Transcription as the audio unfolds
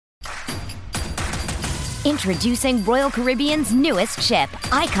Introducing Royal Caribbean's newest ship,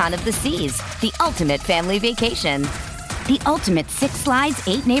 Icon of the Seas, the ultimate family vacation. The ultimate 6 slides,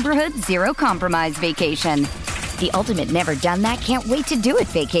 8 neighborhoods, 0 compromise vacation. The ultimate never done that, can't wait to do it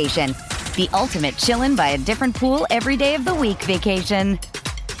vacation. The ultimate chillin' by a different pool every day of the week vacation.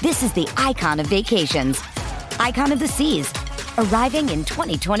 This is the Icon of vacations. Icon of the Seas, arriving in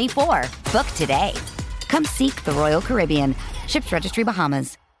 2024. Book today. Come seek the Royal Caribbean. Ships Registry,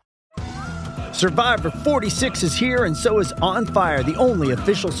 Bahamas. Survivor 46 is here, and so is On Fire, the only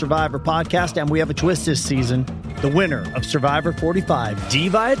official Survivor podcast, and we have a twist this season. The winner of Survivor 45, Dee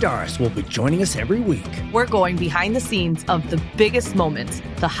Valladares, will be joining us every week. We're going behind the scenes of the biggest moments,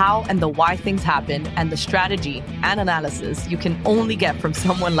 the how and the why things happen, and the strategy and analysis you can only get from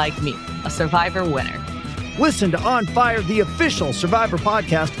someone like me, a Survivor winner. Listen to On Fire, the official Survivor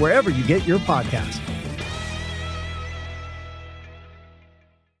podcast, wherever you get your podcasts.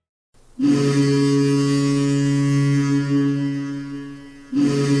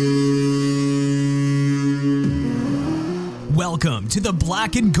 Welcome to the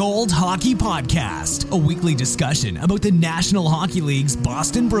Black and Gold Hockey Podcast, a weekly discussion about the National Hockey League's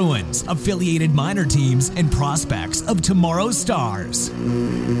Boston Bruins, affiliated minor teams, and prospects of tomorrow's stars. Orr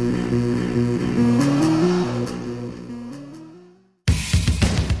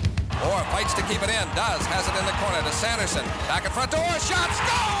fights to keep it in, has it in the corner to Sanderson, back in front to Orr, shot,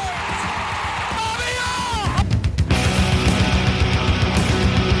 scores! Bobby Orr!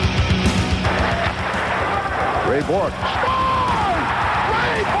 Ray Bourque scores!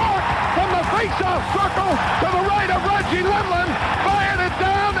 Ray Bourque from the face-off circle to the right of Reggie Lemelin, fired it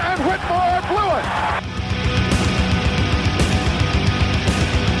down, and Whitmore blew it.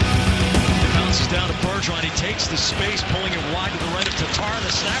 It bounces down to Bergeron. He takes the space, pulling it wide to the right of Tatar.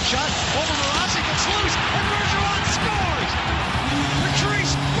 The snapshot over Mrazek, gets loose, and Bergeron scores!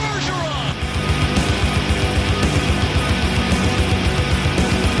 Patrice Bergeron!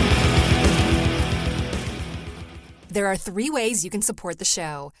 There are 3 ways you can support the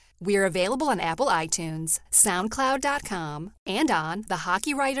show. We're available on Apple iTunes, SoundCloud.com, and on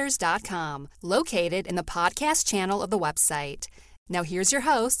thehockeywriters.com, located in the podcast channel of the website. Now here's your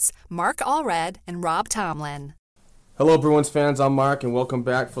hosts, Mark Allred and Rob Tomlin. Hello, Bruins fans. I'm Mark, and welcome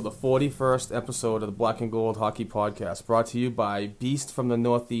back for the 41st episode of the Black and Gold Hockey Podcast, brought to you by Beast from the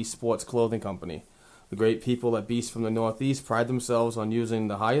Northeast Sports Clothing Company. The great people at Beast from the Northeast pride themselves on using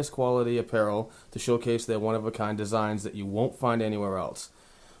the highest quality apparel to showcase their one-of-a-kind designs that you won't find anywhere else.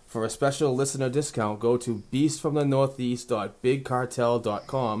 For a special listener discount, go to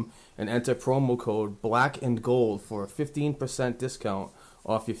beastfromthenortheast.bigcartel.com and enter promo code Black and Gold for a 15% discount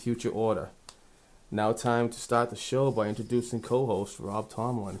off your future order. Now time to start the show by introducing co-host Rob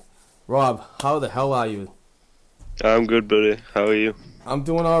Tomlin. Rob, how the hell are you? I'm good, buddy. How are you? I'm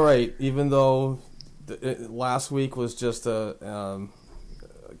doing all right, even though last week was just a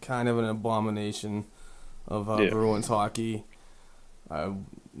kind of an abomination of Bruins hockey. I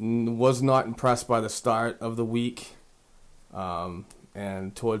was not impressed by the start of the week,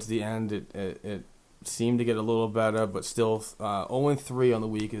 and towards the end it seemed to get a little better, but still 0-3 on the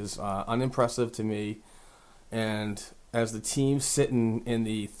week is unimpressive to me. And as the team sitting in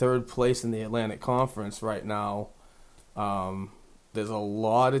the third place in the Atlantic Conference right now, there's a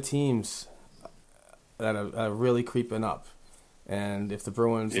lot of teams that are really creeping up. And if the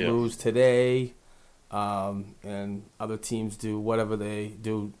Bruins lose today, and other teams do whatever they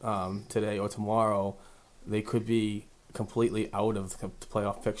do today or tomorrow, they could be completely out of the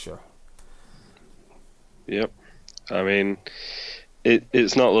playoff picture. Yep. I mean,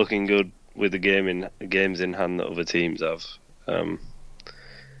 it's not looking good with the games in hand that other teams have.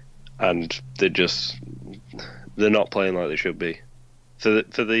 And they're not playing like they should be. For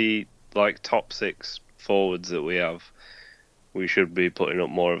the top 6 forwards that we have, we should be putting up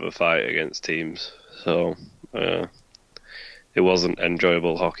more of a fight against teams. So it wasn't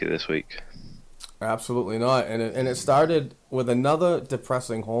enjoyable hockey this week. Absolutely not. And it started with another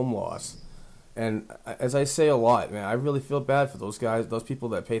depressing home loss. And as I say a lot, man, I really feel bad for those guys, those people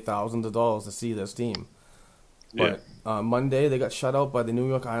that pay thousands of dollars to see this team. But Monday they got shut out by the New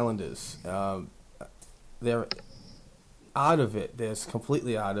York Islanders. They're out of it. They're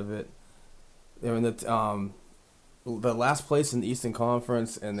completely out of it. They're in the last place in the Eastern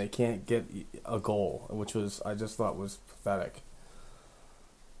Conference, and they can't get a goal, which I just thought was pathetic.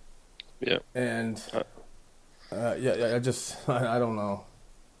 Yeah. And I don't know.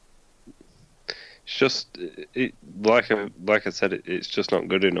 It's just like I said, it's just not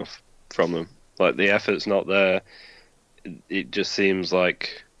good enough from them. Like, the effort's not there. It just seems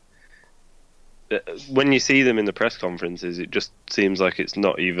like when you see them in the press conferences, it just seems like it's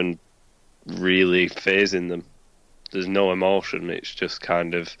not even really phasing them. There's no emotion. It's just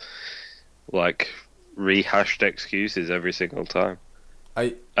kind of like rehashed excuses every single time.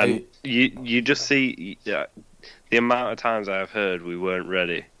 You just see the amount of times I have heard we weren't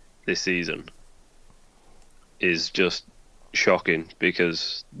ready this season is just shocking,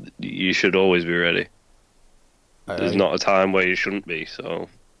 because you should always be ready. There's not a time where you shouldn't be, so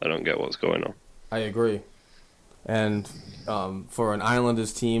I don't get what's going on. I agree. And for an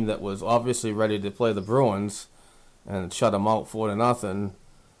Islanders team that was obviously ready to play the Bruins and shut them out 4-0,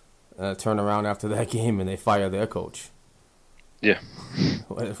 turn around after that game and they fire their coach. Yeah.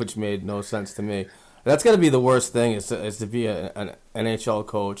 Which made no sense to me. That's got to be the worst thing, is to be an NHL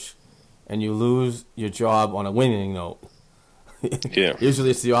coach and you lose your job on a winning note. Yeah. Usually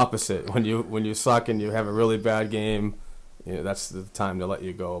it's the opposite. When you suck and you have a really bad game, that's the time to let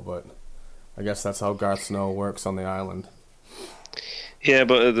you go. But I guess that's how Garth Snow works on the island. Yeah,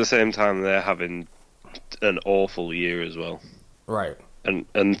 but at the same time, they're having an awful year as well. Right.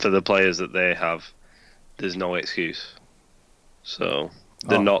 And for the players that they have, there's no excuse. So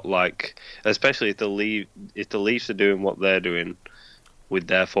they're not like, especially if the Leafs are doing what they're doing with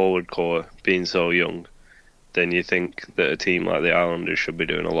their forward core being so young, then you think that a team like the Islanders should be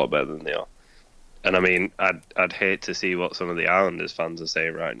doing a lot better than they are. And I mean, I'd hate to see what some of the Islanders fans are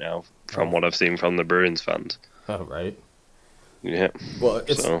saying right now from what I've seen from the Bruins fans. Oh, right. Yeah. Well,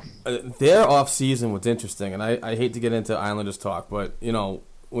 their off-season was interesting, and I hate to get into Islanders talk, but,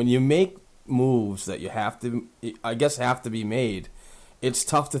 when you make moves that have to be made, it's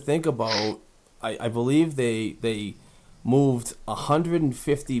tough to think about. I believe they moved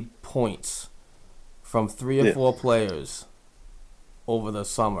 150 points from 3 or 4 players over the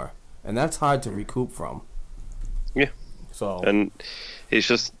summer, and that's hard to recoup from. Yeah. So, and it's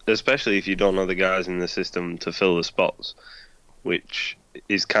just, especially if you don't know the guys in the system to fill the spots, which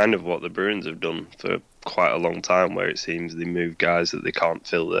is kind of what the Bruins have done for quite a long time, where it seems they move guys that they can't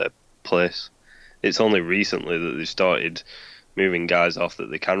fill their place. It's only recently that they've started moving guys off that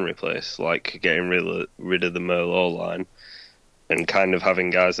they can replace, like getting rid of the Merlot line and kind of having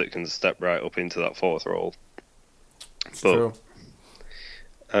guys that can step right up into that fourth role. But true.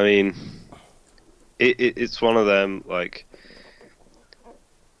 I mean, it's one of them, like,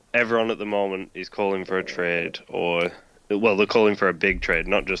 everyone at the moment is calling for a trade, or, well, they're calling for a big trade,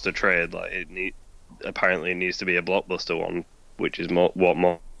 not just a trade. Like, apparently it needs to be a blockbuster one, which is what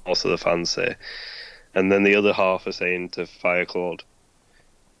most of the fans say. And then the other half are saying to fire Claude.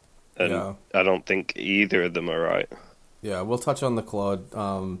 And I don't think either of them are right. Yeah, we'll touch on the Claude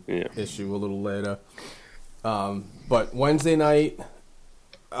issue a little later. But Wednesday night,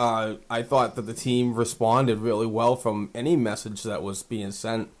 I thought that the team responded really well from any message that was being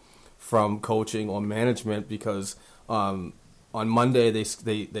sent from coaching or management, because on Monday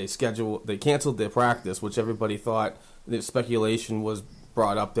they canceled their practice, which everybody thought, the speculation was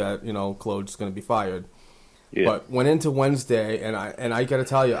brought up that Claude's going to be fired. Yeah. But went into Wednesday, and I got to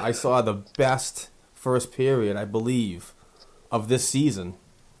tell you, I saw the best first period, I believe, of this season.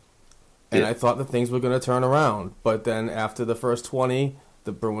 And I thought that things were going to turn around. But then after the first 20,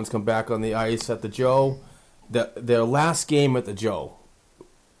 the Bruins come back on the ice at the Joe. Their last game at the Joe.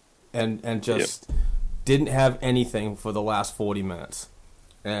 And just didn't have anything for the last 40 minutes.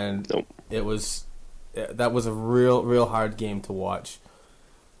 And that was a real hard game to watch.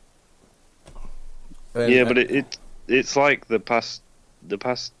 But it's like the past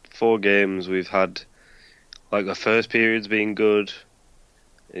 4 games we've had, like, the first period's been good,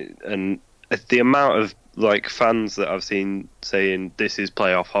 and the amount of, like, fans that I've seen saying this is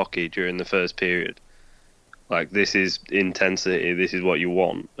playoff hockey during the first period, like, this is intensity, this is what you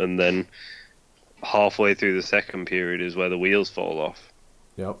want, and then halfway through the second period is where the wheels fall off.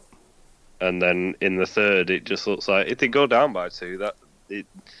 Yep. And then in the third, it just looks like if they go down by 2,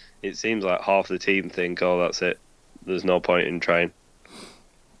 it seems like half the team think, oh, that's it. There's no point in trying.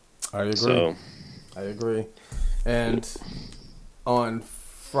 I agree. I agree. And on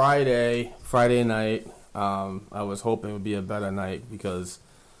Friday night, I was hoping it would be a better night, because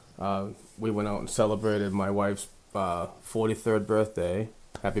we went out and celebrated my wife's 43rd birthday.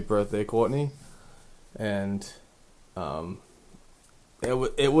 Happy birthday, Courtney. And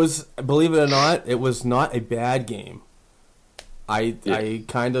it was, believe it or not, it was not a bad game. I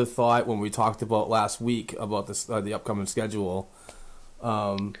kind of thought, when we talked about last week about this, the upcoming schedule,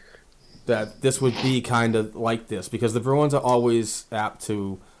 that this would be kind of like this, because the Bruins are always apt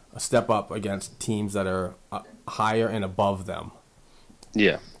to step up against teams that are higher and above them.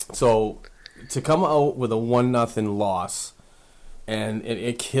 Yeah. So to come out with a 1-0 loss, and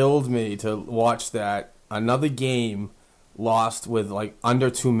it killed me to watch that, another game lost with like under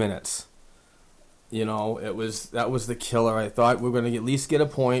 2 minutes. that was the killer. I thought we were going to at least get a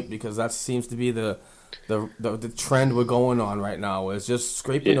point because that seems to be the trend we're going on right now. Is just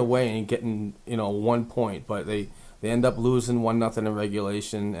scraping away and getting 1 point, but they end up losing 1-0 in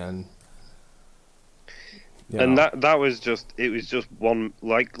regulation and. That was just one,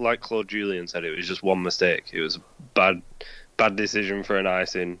 like Claude Julien said, it was just one mistake. It was a bad decision for an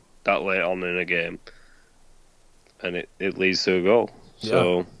icing that late on in a game, and it leads to a goal.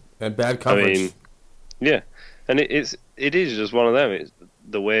 So and bad coverage. And it is just one of them. It's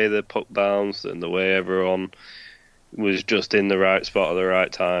the way the puck bounced and the way everyone was just in the right spot at the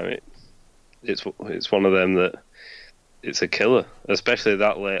right time. It's one of them that it's a killer, especially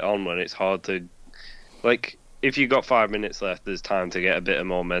that late on when it's hard to if you got 5 minutes left, there's time to get a bit of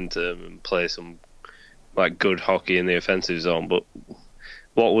momentum and play some good hockey in the offensive zone. But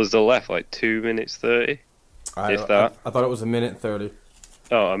what was the left? 2 minutes 30, if that. I thought it was 1:30.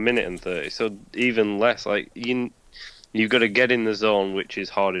 Oh, 1:30. So even less. You've got to get in the zone, which is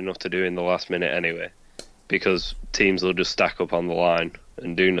hard enough to do in the last minute anyway, because teams will just stack up on the line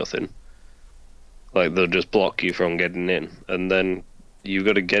and do nothing. They'll just block you from getting in, and then you've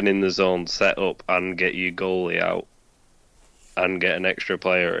got to get in the zone, set up, and get your goalie out, and get an extra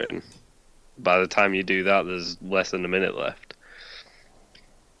player in. By the time you do that, there's less than a minute left.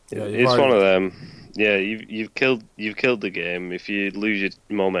 It's one of them. Yeah, you've killed the game. If you lose your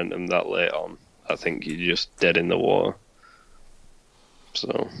momentum that late on, I think you're just dead in the water.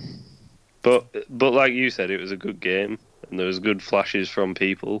 So, but like you said, it was a good game, and there was good flashes from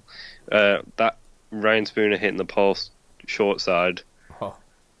people. That Ryan Spooner hitting the post short side.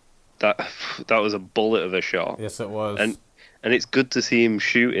 That was a bullet of a shot. Yes, it was. And it's good to see him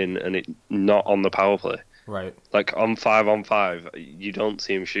shooting and it not on the power play. Right. On 5-on-5, you don't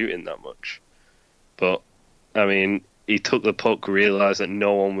see him shooting that much. But, he took the puck, realised that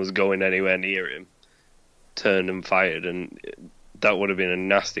no one was going anywhere near him, turned and fired, and that would have been a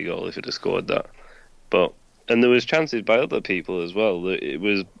nasty goal if he'd have scored that. And there was chances by other people as well. It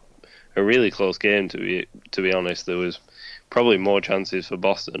was a really close game, to be honest. There was probably more chances for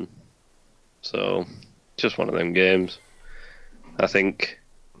Boston. So, just one of them games. I think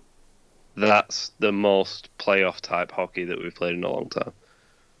that's the most playoff type hockey that we've played in a long time.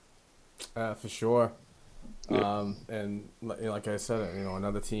 For sure. Yeah. And like I said,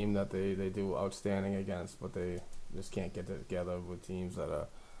 another team that they do outstanding against, but they just can't get it together with teams that are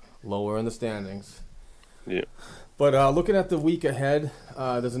lower in the standings. Yeah. But looking at the week ahead,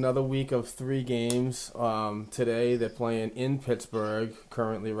 there's another week of 3 games. Today they're playing in Pittsburgh,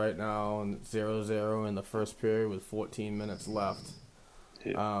 currently right now, and 0-0 in the first period with 14 minutes left.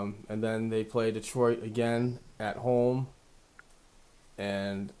 Yeah. And then they play Detroit again at home,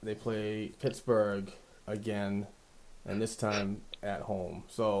 and they play Pittsburgh again, and this time at home.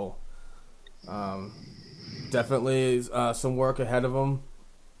 So definitely some work ahead of them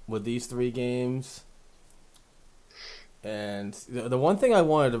with these 3 games. And the one thing I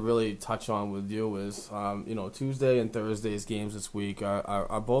wanted to really touch on with you is, Tuesday and Thursday's games this week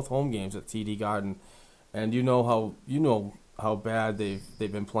are both home games at TD Garden, and you know how bad they've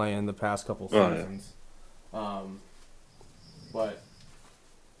been playing the past couple seasons. But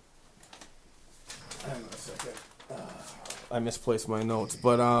hang on a second, I misplaced my notes.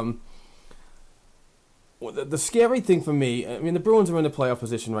 But the scary thing for me, the Bruins are in the playoff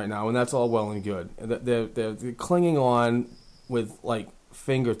position right now, and that's all well and good. They're clinging on with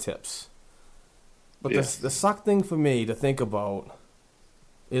fingertips. But the suck thing for me to think about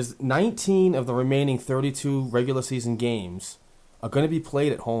is 19 of the remaining 32 regular season games are going to be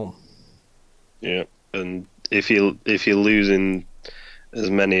played at home. Yeah, and if you're losing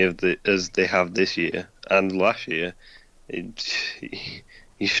as many as they have this year and last year,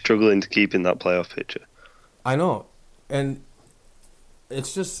 you're struggling to keep in that playoff picture. I know, and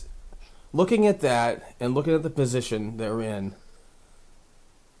it's just looking at that and looking at the position they're in.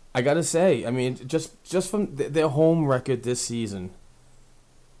 I gotta say, just from their home record this season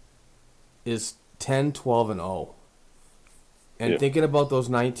is 10-12-0, and thinking about those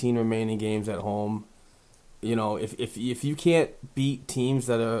 19 remaining games at home, if you can't beat teams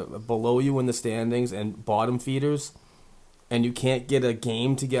that are below you in the standings and bottom feeders, and you can't get a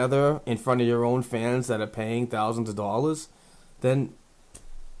game together in front of your own fans that are paying thousands of dollars, then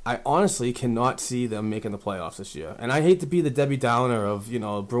I honestly cannot see them making the playoffs this year. And I hate to be the Debbie Downer of,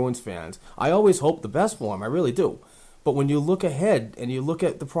 Bruins fans. I always hope the best for them. I really do. But when you look ahead and you look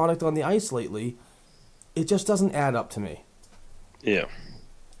at the product on the ice lately, it just doesn't add up to me. Yeah.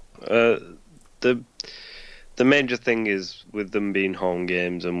 The major thing is with them being home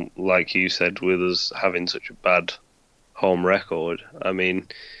games, and like you said, with us having such a bad home record,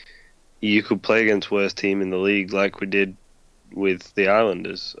 you could play against worst team in the league like we did with the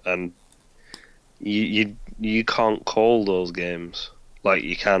Islanders, and you can't call those games like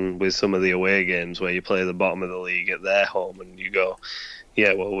you can with some of the away games where you play the bottom of the league at their home and you go,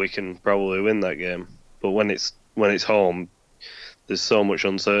 yeah, well, we can probably win that game. But when it's home, there's so much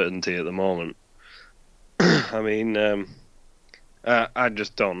uncertainty at the moment. I mean, I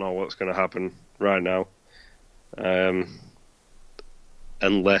just don't know what's going to happen right now,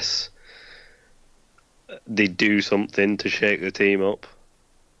 unless they do something to shake the team up.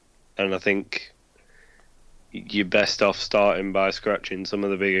 And I think you're best off starting by scratching some of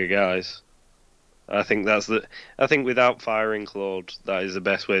the bigger guys. I think without firing Claude, that is the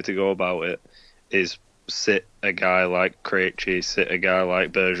best way to go about it. Is sit a guy like Krejci, sit a guy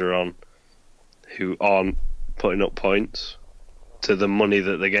like Bergeron, who aren't putting up points to the money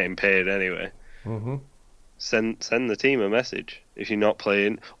that they're getting paid anyway. Mm-hmm. Send the team a message if you're not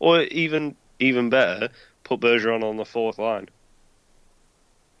playing, or even better, put Bergeron on the fourth line.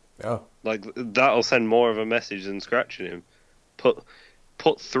 Yeah, like that'll send more of a message than scratching him. Put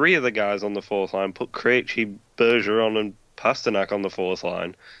three of the guys on the fourth line. Put Krejci, Bergeron, and Pasternak on the fourth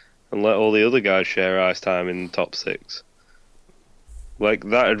line, and let all the other guys share ice time in the top six. Like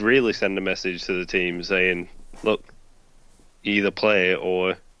that'd really send a message to the team saying, "Look, either play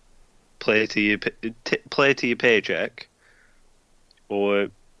or play to your paycheck, or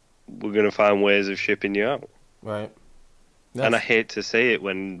we're going to find ways of shipping you out." Right. And I hate to say it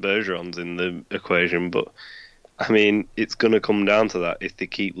when Bergeron's in the equation, but I mean, it's going to come down to that if they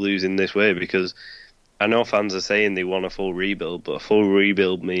keep losing this way, because I know fans are saying they want a full rebuild, but a full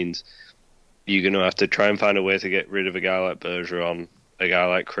rebuild means you're going to have to try and find a way to get rid of a guy like Bergeron, a guy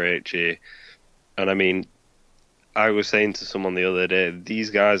like Krejci. And I mean, I was saying to someone the other day, these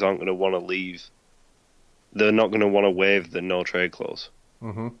guys aren't going to want to leave. They're not going to want to waive the no trade clause.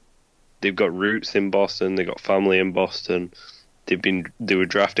 Mm-hmm. They've got roots in Boston. They've got family in Boston. They were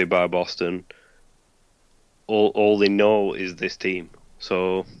drafted by Boston. All they know is this team.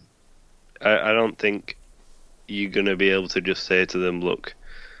 So I don't think you're going to be able to just say to them, look,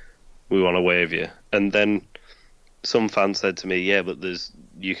 we want to waive you. And then some fans said to me, yeah, but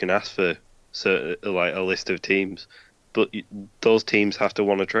you can ask for like a list of teams, but those teams have to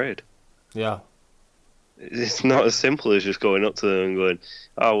want to trade. Yeah. It's not as simple as just going up to them and going,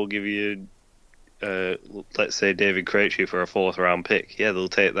 oh, we'll give you, let's say, David Krejci for a fourth-round pick. Yeah, they'll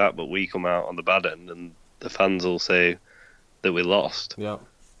take that, but we come out on the bad end, and the fans will say that we lost. Yeah.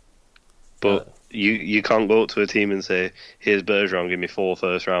 But you can't go up to a team and say, here's Bergeron, give me 4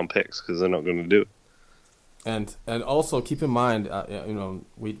 first-round picks, because they're not going to do it. And also keep in mind,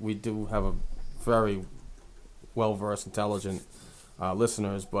 we do have a very well-versed, intelligent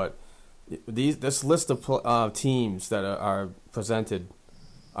listeners, but this list of teams that are presented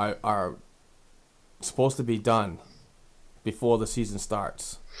are supposed to be done before the season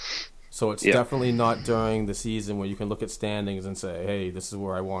starts. So it's definitely not during the season where you can look at standings and say, hey, this is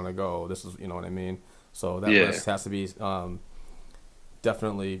where I want to go. This is, you know what I mean? So that list has to be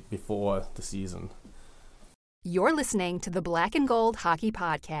definitely before the season. You're listening to the Black and Gold Hockey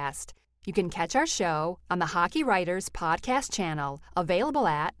Podcast. You can catch our show on the Hockey Writers Podcast channel, available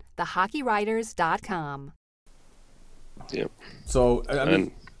at thehockeywriters.com. Yep. So, I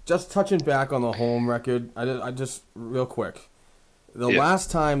mean, just touching back on the home record, I just real quick. The last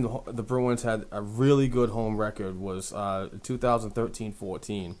time the Bruins had a really good home record was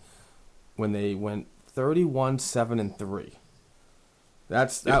 2013-14, when they went 31-7-3.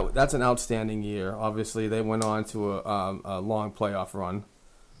 That's an outstanding year. Obviously, they went on to a long playoff run.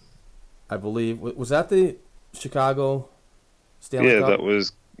 I believe, was that the Chicago Stanley Cup? Yeah, that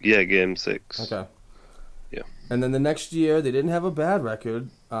was Game 6. Okay. Yeah. And then the next year, they didn't have a bad record.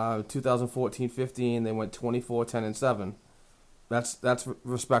 2014-15, they went 24-10-7. That's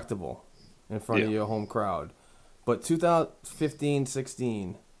respectable in front of your home crowd. But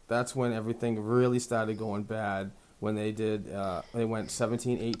 2015-16, that's when everything really started going bad. When they went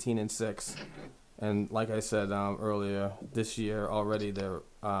 17-18-6, and like I said earlier, this year already they're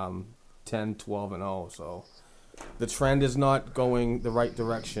 10-12-0. So the trend is not going the right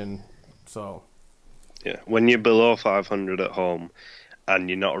direction. So yeah, when you're below 500 at home and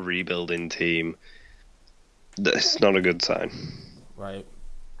you're not a rebuilding team, that's not a good sign. Right.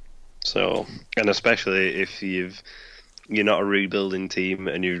 So, and especially if you're not a rebuilding team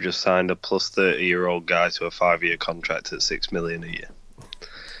and you've just signed a plus 30-year-old guy to a 5-year contract at $6 million a year.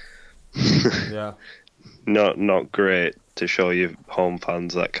 Yeah. Not great to show your home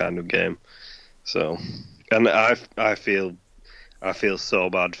fans that kind of game. So, and I feel so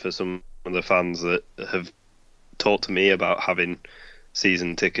bad for some of the fans that have talked to me about having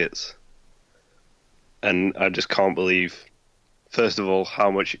season tickets and I just can't believe, first of all,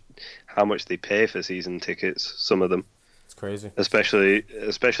 how much they pay for season tickets. Some of them, it's crazy. Especially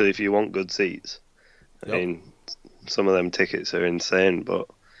if you want good seats. Yep. I mean, some of them tickets are insane, but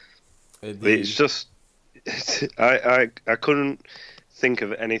it's just I couldn't think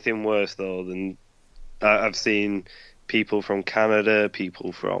of anything worse though than I've seen people from Canada,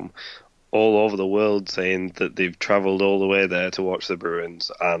 people from all over the world saying that they've travelled all the way there to watch the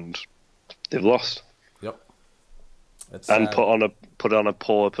Bruins and they've lost. Yep. And put on a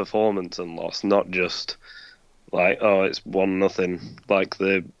poor performance and lost, not just like, oh, it's 1-0 like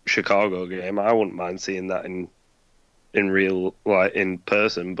the Chicago game. I wouldn't mind seeing that in real, like in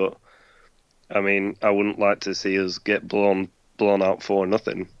person, but I mean, I wouldn't like to see us get blown out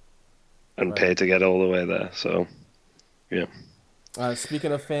 4-0 and pay to get all the way there. So, yeah.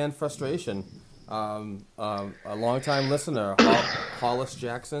 Speaking of fan frustration, a longtime listener, Hollis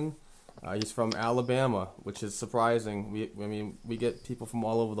Jackson, he's from Alabama, which is surprising. We get people from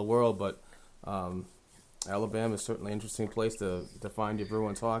all over the world, but Alabama is certainly an interesting place to find your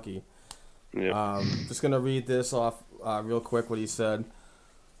Bruins hockey. Yeah. Just going to read this off real quick, what he said.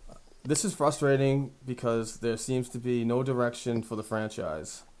 This is frustrating because there seems to be no direction for the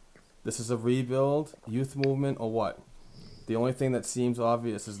franchise. This is a rebuild, youth movement, or what? The only thing that seems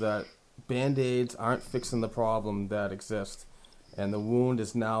obvious is that Band-Aids aren't fixing the problem that exists, and the wound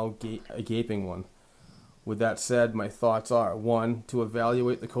is now a gaping one. With that said, my thoughts are, 1, to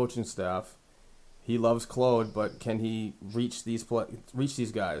evaluate the coaching staff. He loves Claude, but can he reach these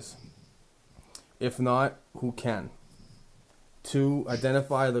guys? If not, who can? 2,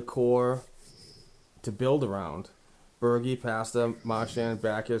 identify the core to build around. Berge, Pasta, Marchand,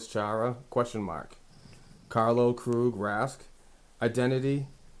 Bacchus, Chara, ? Carlo, Krug, Rask. Identity,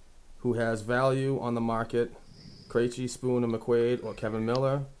 who has value on the market. Krejci, Spoon, and McQuaid, or Kevin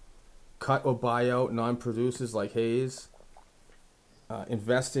Miller. Cut or buy out non-producers like Hayes.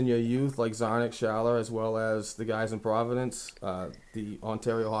 Invest in your youth like Zarnik, Schaller, as well as the guys in Providence, the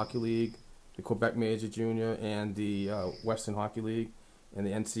Ontario Hockey League, the Quebec Major Junior, and the Western Hockey League, and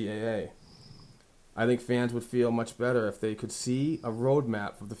the NCAA. I think fans would feel much better if they could see a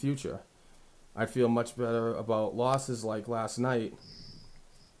roadmap of the future. I'd feel much better about losses like last night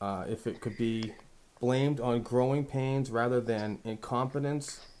if it could be blamed on growing pains rather than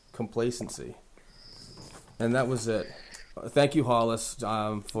incompetence, complacency. And that was it. Thank you, Hollis,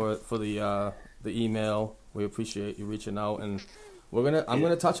 for the email. We appreciate you reaching out, and I'm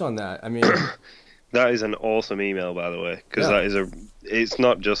gonna touch on that. I mean, that is an awesome email, by the way, because it's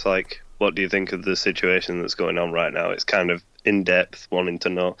not just like, what do you think of the situation that's going on right now? It's kind of in depth, wanting to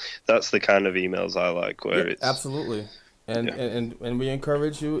know. That's the kind of emails I like, where it's absolutely. And we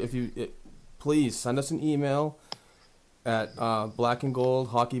encourage you, please send us an email at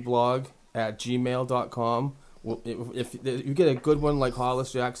blackandgoldhockeyblog@gmail.com. If you get a good one like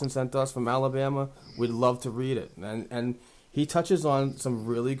Hollis Jackson sent us from Alabama, we'd love to read it. And he touches on some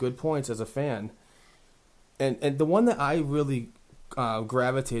really good points as a fan. And the one that I really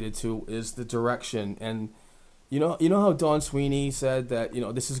gravitated to is the direction. And you know how Don Sweeney said that,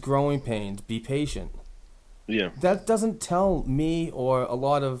 this is growing pains, be patient. Yeah. That doesn't tell me or a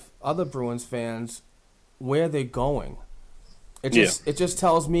lot of other Bruins fans where they're going. It just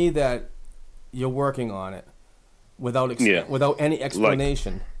tells me that you're working on it without any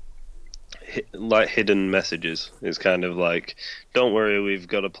explanation. Like hidden messages. It's kind of like, don't worry, we've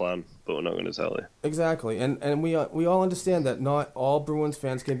got a plan, but we're not going to tell you. Exactly, and we all understand that not all Bruins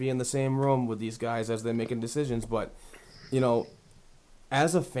fans can be in the same room with these guys as they're making decisions, but,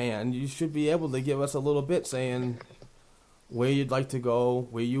 as a fan, you should be able to give us a little bit saying where you'd like to go,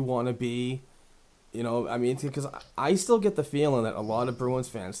 where you want to be. Because I still get the feeling that a lot of Bruins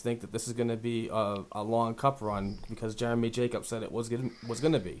fans think that this is going to be a long cup run because Jeremy Jacobs said it was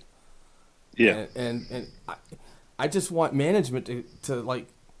going to be. Yeah. And I just want management to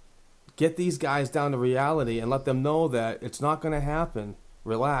get these guys down to reality and let them know that it's not going to happen.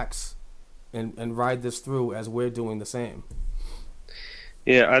 Relax and ride this through as we're doing the same.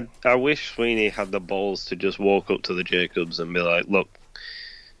 Yeah, I wish Sweeney had the balls to just walk up to the Jacobs and be like, look,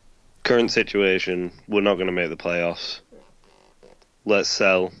 current situation, we're not going to make the playoffs. Let's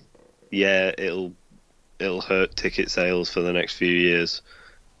sell. Yeah, it'll hurt ticket sales for the next few years,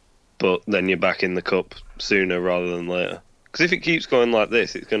 but then you're back in the cup sooner rather than later. Because if it keeps going like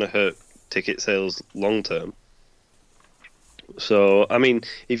this, it's going to hurt ticket sales long term. So, I mean,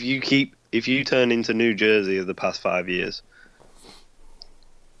 if you turn into New Jersey of the past 5 years,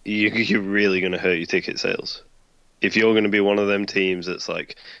 you're really going to hurt your ticket sales. If you're going to be one of them teams that's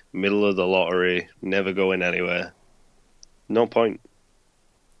like middle of the lottery, never going anywhere, no point.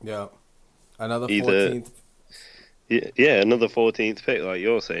 Yeah, Another 14th. Yeah, another 14th pick, like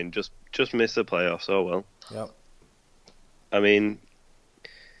you're saying. Just miss the playoffs. Oh well. Yep. I mean,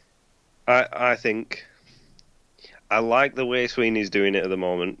 I think I like the way Sweeney's doing it at the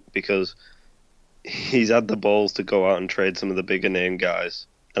moment because he's had the balls to go out and trade some of the bigger name guys,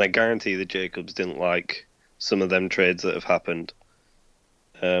 and I guarantee the Jacobs didn't like some of them trades that have happened,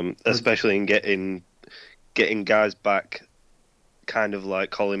 especially in getting guys back, kind of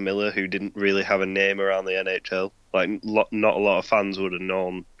like Colin Miller, who didn't really have a name around the NHL. Like, not a lot of fans would have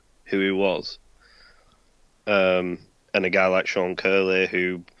known who he was. And a guy like Sean Curley,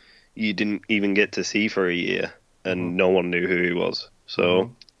 who you didn't even get to see for a year, and no one knew who he was.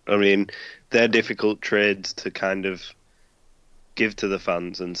 So, I mean, they're difficult trades to kind of give to the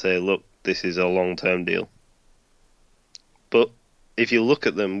fans and say, look, this is a long-term deal. But if you look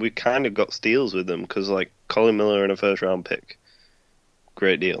at them, we kind of got steals with them, because, like, Colin Miller and a first-round pick,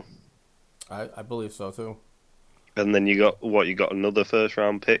 great deal. I believe so, too. And then you got another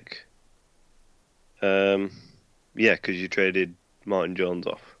first-round pick? Yeah, because you traded Martin Jones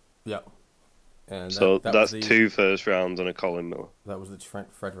off. Yeah. And so that's 2 first rounds and a Colin Miller. That was the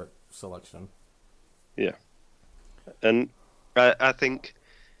Trent Frederick selection. Yeah. And I think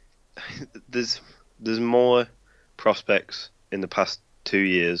there's more prospects in the past 2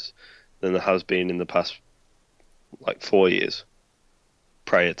 years than there has been in the past, 4 years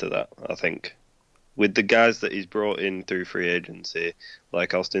prior to that, I think. With the guys that he's brought in through free agency,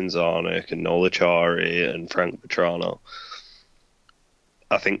 like Austin Zarnik and Nola Chari and Frank Petrano,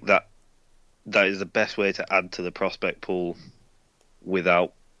 I think that is the best way to add to the prospect pool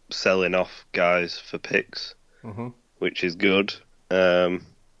without selling off guys for picks, which is good.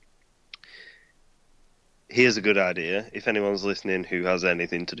 Here's a good idea. If anyone's listening who has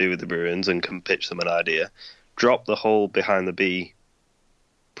anything to do with the Bruins and can pitch them an idea, drop the whole Behind the B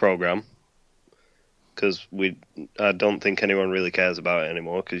program, because I don't think anyone really cares about it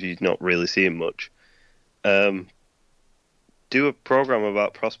anymore because you're not really seeing much. Do a program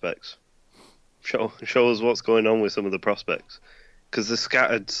about prospects. Show us what's going on with some of the prospects, because they're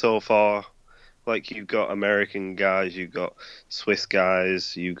scattered so far. Like, you've got American guys, you've got Swiss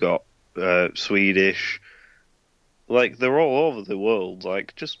guys, you've got Swedish. Like, they're all over the world.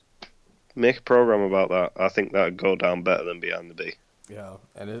 Like, just make a program about that. I think that would go down better than Behind the B. Yeah,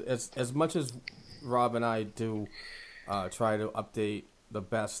 and it's as much as Rob and I do try to update the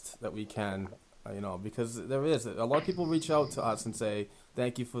best that we can, because there is a lot of people reach out to us and say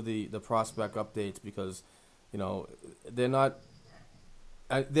thank you for the prospect updates, because they're not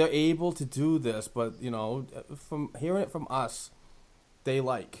they're able to do this, but from hearing it from us, they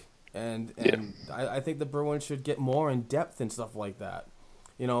like, and I think the Bruins should get more in depth and stuff like that.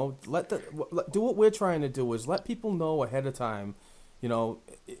 Do what we're trying to do is let people know ahead of time.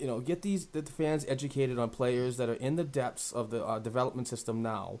 Get the fans educated on players that are in the depths of the development system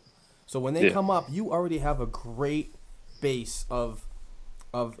now. So when they come up, you already have a great base of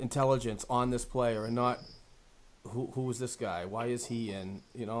intelligence on this player, and not who is this guy? Why is he in?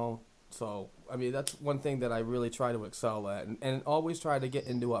 So I mean, that's one thing that I really try to excel at, and always try to get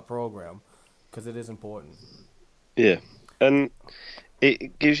into our program, because it is important. Yeah, and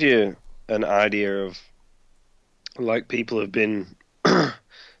it gives you an idea of, like, people have been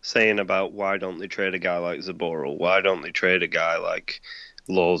saying about why don't they trade a guy like Zaboral? Why don't they trade a guy like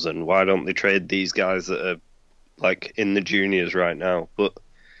Lawson? Why don't they trade these guys that are, like, in the juniors right now? But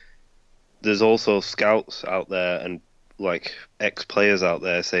there's also scouts out there and, like, ex-players out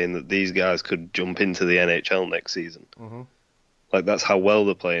there saying that these guys could jump into the NHL next season. Like, that's how well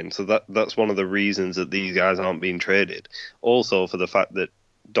they're playing. So that's one of the reasons that these guys aren't being traded. Also, for the fact that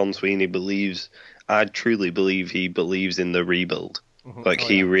Don Sweeney I truly believe he believes in the rebuild. Like,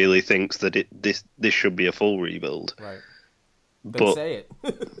 he really thinks that this should be a full rebuild. Right. But say it.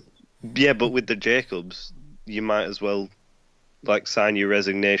 Yeah, but with the Jacobs, you might as well, like, sign your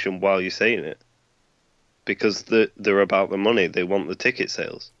resignation while you're saying it, because they're about the money. They want the ticket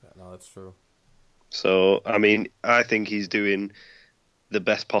sales. Yeah, no, that's true. So, I mean, I think he's doing the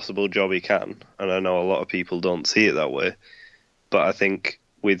best possible job he can, and I know a lot of people don't see it that way, but I think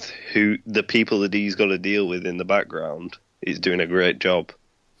with the people that he's got to deal with in the background, he's doing a great job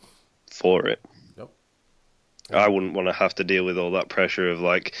for it. Yep. I wouldn't want to have to deal with all that pressure of,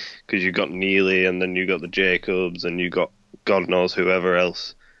 like, because you got Neely and then you got the Jacobs and you got God knows whoever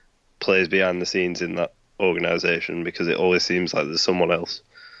else plays behind the scenes in that organization, because it always seems like there's someone else.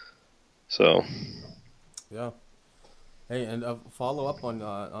 So. Yeah. Hey, and follow up on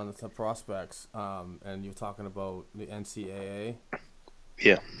the prospects, and you're talking about the NCAA.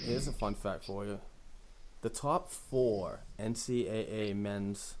 Yeah. Here's a fun fact for you. The top 4 NCAA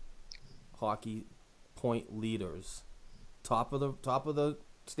men's hockey point leaders, top of the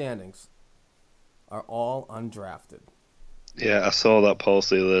standings, are all undrafted. Yeah, I saw that post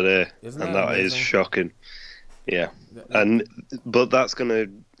the other day, Isn't and that that is amazing? shocking. Yeah, but that's gonna,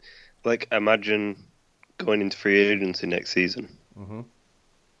 like, imagine going into free agency next season. Mm-hmm.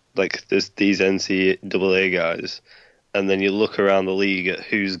 Like, there's these NCAA guys, and then you look around the league at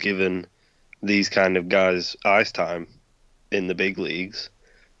who's given these kind of guys ice time in the big leagues.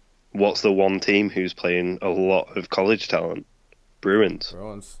 What's the one team who's playing a lot of college talent? Bruins.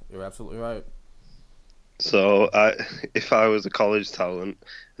 Bruins. You're absolutely right. So if I was a college talent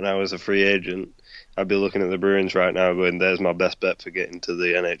and I was a free agent, I'd be looking at the Bruins right now going, there's my best bet for getting to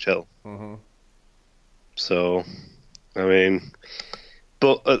the NHL. Mm-hmm. So, I mean,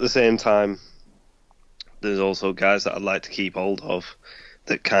 but at the same time, there's also guys that I'd like to keep hold of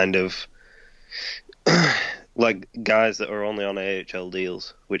that kind of, like guys that are only on AHL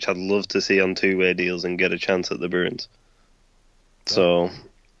deals, which I'd love to see on two-way deals and get a chance at the Bruins. So,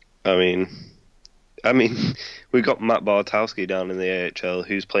 I mean, we got Matt Bartowski down in the AHL,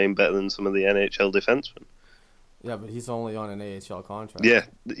 who's playing better than some of the NHL defensemen. Yeah, but he's only on an AHL contract.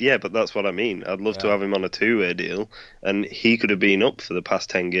 Yeah, but that's what I mean. I'd love to have him on a two-way deal, and he could have been up for the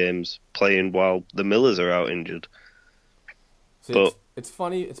past 10 games playing while the Millers are out injured. See, but it's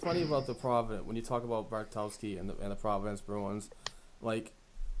funny. It's funny about the Providence when you talk about Bartowski and the Providence Bruins, like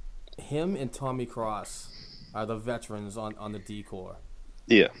him and Tommy Cross are the veterans on the D-core.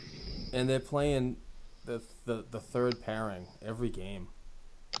 Yeah, and they're playing the third pairing every game.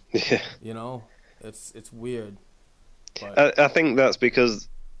 Yeah, you know, it's weird. But I think that's because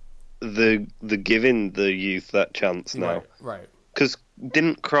the giving the youth that chance now. Right. Because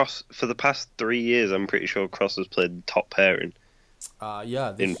didn't Cross for the past 3 years? I'm pretty sure Cross has played top pairing.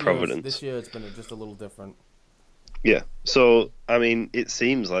 In Providence. This year it's been just a little different. Yeah. So I mean, it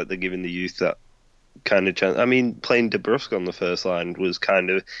seems like they're giving the youth that kind of chance. I mean, playing DeBrusque on the first line was kind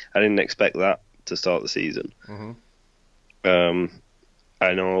of. I didn't expect that to start the season. Mm-hmm.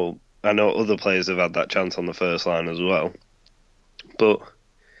 I know other players have had that chance on the first line as well, but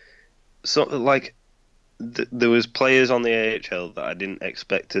so like there was players on the AHL that I didn't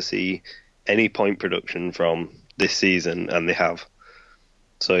expect to see any point production from this season, and they have.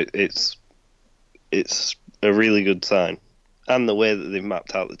 So it's a really good sign, and the way that they've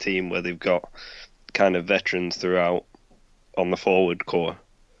mapped out the team, where they've got kind of veterans throughout on the forward core,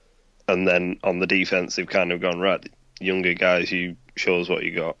 and then on the defense they've kind of gone, right, younger guys, you show us what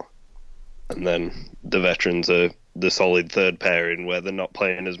you got. And then the veterans are the solid third pairing where they're not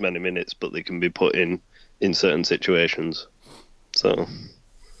playing as many minutes, but they can be put in certain situations. So,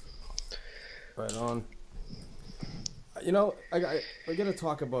 right on. You know, I got to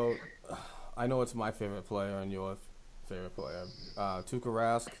talk about. I know it's my favorite player and your favorite player, Tuukka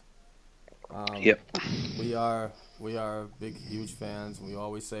Rask. Yep. We are big, huge fans. We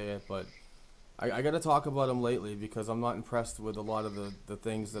always say it, but I got to talk about him lately because I'm not impressed with a lot of the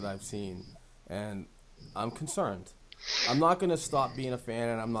things that I've seen, and I'm concerned. I'm not going to stop being a fan,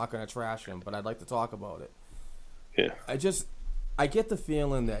 and I'm not going to trash him, but I'd like to talk about it. Yeah. I get the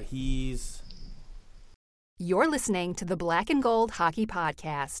feeling that he's... You're listening to the Black and Gold Hockey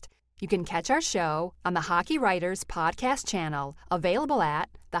Podcast. You can catch our show on the Hockey Writers Podcast channel, available at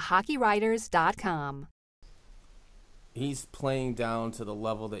thehockeywriters.com. He's playing down to the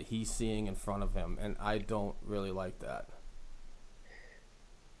level that he's seeing in front of him, and I don't really like that.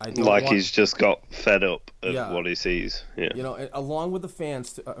 He's just got fed up of what he sees. Yeah. You know, along with the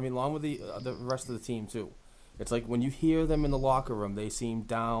fans, along with the rest of the team too. It's like when you hear them in the locker room, they seem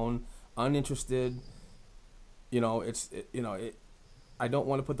down, uninterested. You know, I don't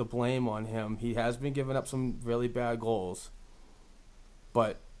want to put the blame on him. He has been giving up some really bad goals,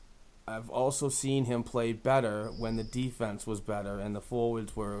 but I've also seen him play better when the defense was better and the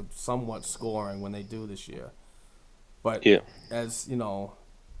forwards were somewhat scoring when they do this year. But as you know,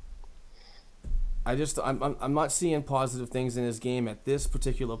 I'm not seeing positive things in his game at this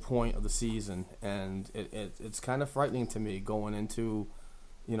particular point of the season, and it's kind of frightening to me going into,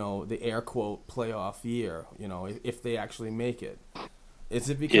 you know, the air quote playoff year. You know, if they actually make it. Is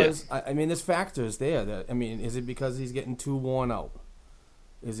it because I mean there's factors there that is it because he's getting too worn out?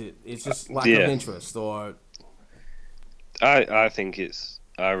 It's just lack of interest, or I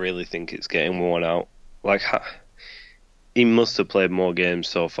really think it's getting worn out. Like, he must have played more games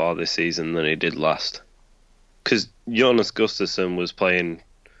so far this season than he did last. Because Jonas Gustafsson was playing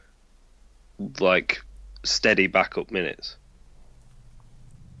like steady backup minutes,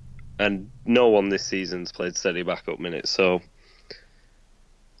 and no one this season's played steady backup minutes. So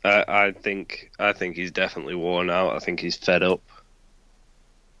I think he's definitely worn out. I think he's fed up.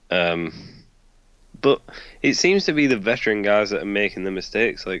 But it seems to be the veteran guys that are making the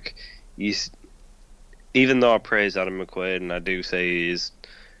mistakes. Like, even though I praise Adam McQuaid and I do say he is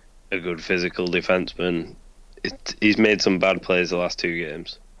a good physical defenseman, he's made some bad plays the last 2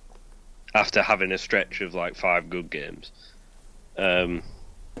 games after having a stretch of like 5 good games.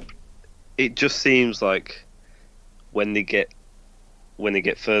 It just seems like when they get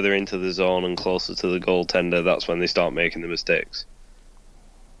further into the zone and closer to the goaltender, that's when they start making the mistakes.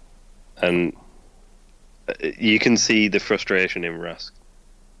 And you can see the frustration in Rask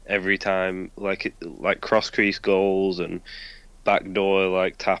every time, like cross-crease goals and backdoor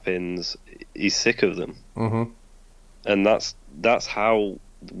like tap-ins. He's sick of them, and that's how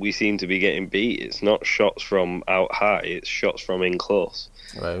we seem to be getting beat. It's not shots from out high; it's shots from in close.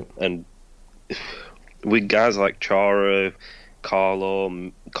 Right. And with guys like Chara,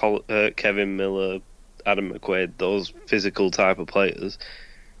 Carlo, Kevin Miller, Adam McQuaid, those physical type of players,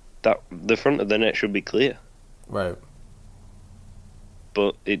 that the front of the net should be clear. Right.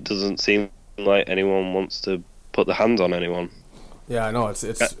 But it doesn't seem like anyone wants to put their hands on anyone. Yeah, I know. It's.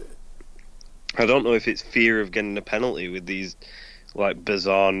 I don't know if it's fear of getting a penalty with these like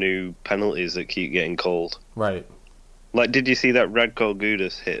bizarre new penalties that keep getting called. Right. Like, did you see that Radko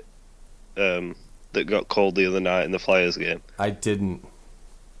Gudas hit that got called the other night in the Flyers game? I didn't.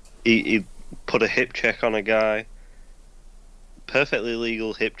 He put a hip check on a guy, perfectly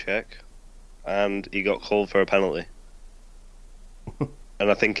legal hip check, and he got called for a penalty. And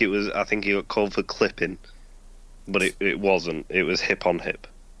I think he got called for clipping, but it wasn't. It was hip on hip.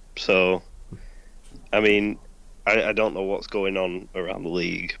 So, I mean, I don't know what's going on around the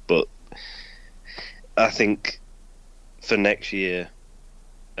league, but I think for next year,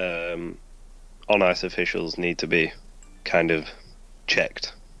 on-ice officials need to be kind of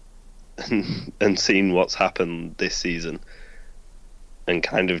checked and seen what's happened this season, and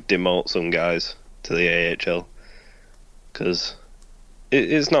kind of demote some guys to the AHL, because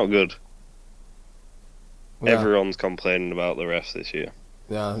it's not good. Yeah. Everyone's complaining about the refs this year.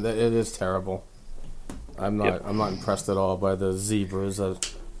 Yeah, it is terrible. I'm not impressed at all by the zebras,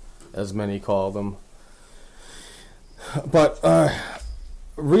 as many call them. But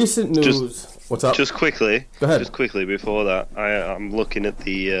recent news. What's up? Just quickly. Go ahead. Just quickly before that, I'm looking at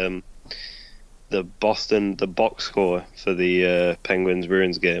the box score for the Penguins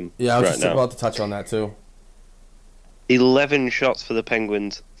Bruins game. Yeah, I was right just about to touch on that too. 11 shots for the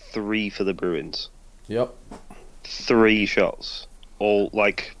Penguins, 3 for the Bruins. Yep. 3 shots, all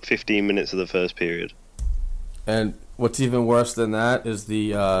like 15 minutes of the first period. And what's even worse than that is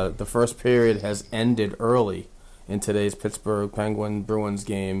the first period has ended early in today's Pittsburgh Penguin Bruins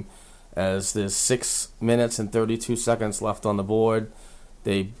game, as there's 6 minutes and 32 seconds left on the board.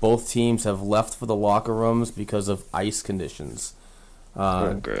 Both teams have left for the locker rooms because of ice conditions.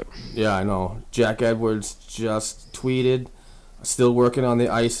 Great. Yeah, I know. Jack Edwards just tweeted, still working on the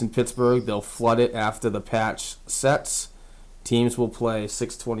ice in Pittsburgh. They'll flood it after the patch sets. Teams will play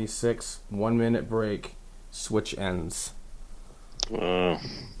 6:26, 1 minute break, switch ends. That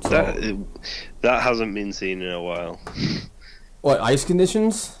hasn't been seen in a while. What, ice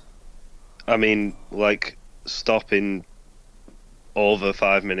conditions? I mean, like stopping over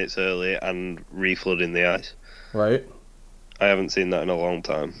 5 minutes early and reflooding the ice. Right. I haven't seen that in a long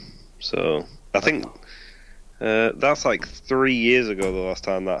time. So I think that's like 3 years ago the last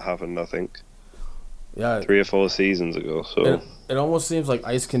time that happened, I think. Yeah. 3 or 4 seasons ago. So it almost seems like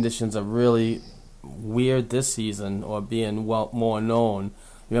ice conditions are really weird this season, or being more known.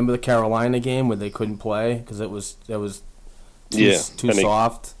 Remember the Carolina game where they couldn't play because it was too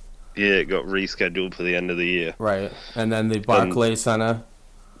soft? It got rescheduled for the end of the year. Right. And then the Barclays Center.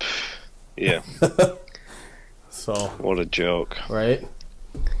 Yeah. So what a joke. Right?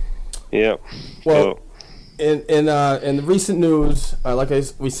 Yeah. Well, in the recent news, like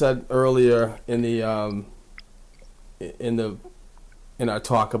we said earlier in our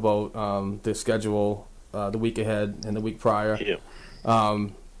talk about the schedule, the week ahead and the week prior,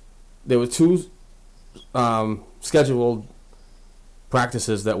 there were 2 scheduled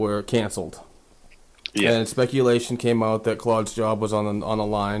practices that were canceled. Yeah. And speculation came out that Claude's job was on the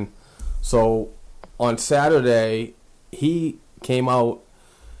line. So on Saturday, he came out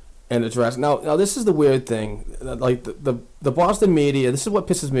and addressed. Now this is the weird thing. Like the Boston media, this is what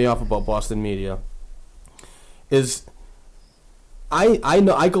pisses me off about Boston media, is I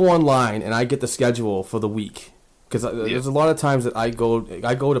know I go online and I get the schedule for the week, because there's a lot of times that I go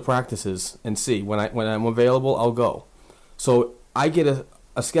to practices and see when I'm available, I'll go. So I get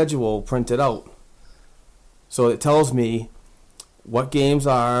a schedule printed out. So it tells me what games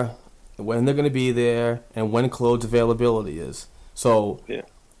are, when they're going to be there, and when Claude's availability is. So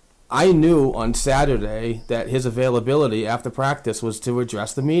I knew on Saturday that his availability after practice was to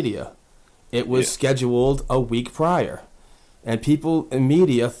address the media. It was scheduled a week prior. And people in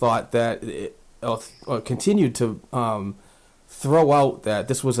media thought that, or continued to throw out that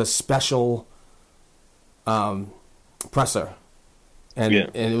this was a special presser. And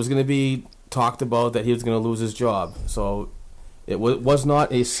it was going to be talked about that he was going to lose his job. So it was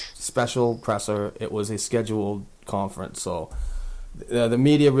not a special presser. It was a scheduled conference. So the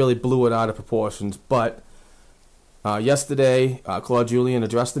media really blew it out of proportions. But yesterday, Claude Julien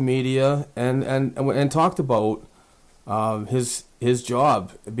addressed the media and talked about his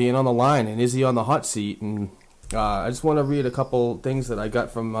job being on the line, and is he on the hot seat? And I just want to read a couple things that I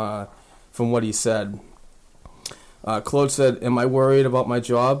got from what he said. Claude said, "Am I worried about my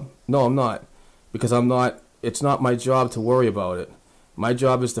job? No, I'm not, because I'm not. It's not my job to worry about it. My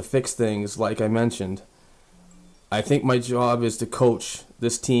job is to fix things, like I mentioned. I think my job is to coach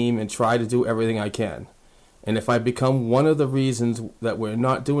this team and try to do everything I can. And if I become one of the reasons that we're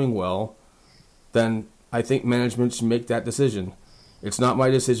not doing well, then I think management should make that decision. It's not my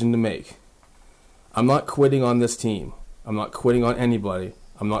decision to make. I'm not quitting on this team. I'm not quitting on anybody.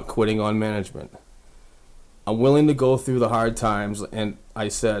 I'm not quitting on management. I'm willing to go through the hard times," and I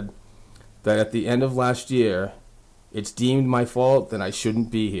said that at the end of last year, it's deemed my fault that I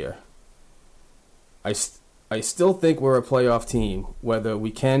shouldn't be here. I still think we're a playoff team, whether we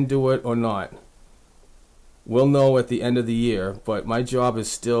can do it or not. We'll know at the end of the year, but my job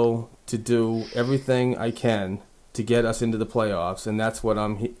is still to do everything I can to get us into the playoffs, and that's what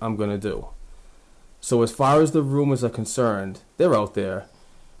I'm going to do. So as far as the rumors are concerned, they're out there.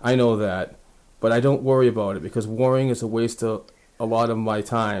 I know that, but I don't worry about it, because worrying is a waste of a lot of my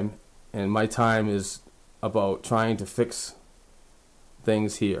time, and my time is about trying to fix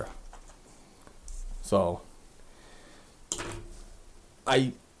things here. So,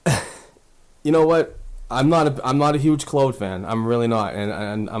 you know what? I'm not a huge Claude fan. I'm really not,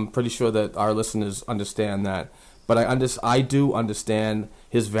 and I'm pretty sure that our listeners understand that. But I do understand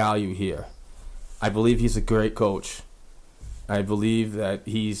his value here. I believe he's a great coach. I believe that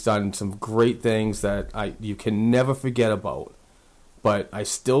he's done some great things that you can never forget about. But I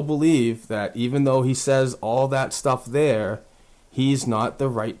still believe that even though he says all that stuff there, he's not the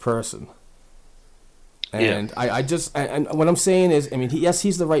right person. And I just, and what I'm saying is, I mean, yes,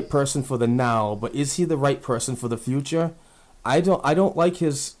 he's the right person for the now, but is he the right person for the future? I don't like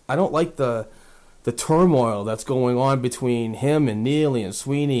the turmoil that's going on between him and Neely and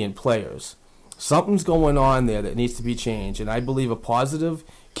Sweeney and players. Something's going on there that needs to be changed, and I believe a positive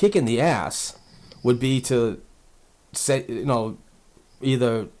kick in the ass would be to say,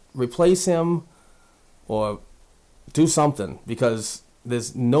 either replace him or do something, because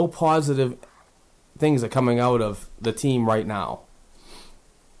there's no positive things are coming out of the team right now.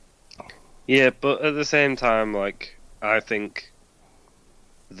 Yeah, but at the same time, I think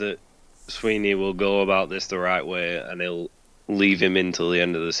that Sweeney will go about this the right way, and he'll leave him until the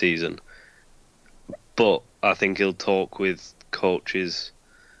end of the season. But I think he'll talk with coaches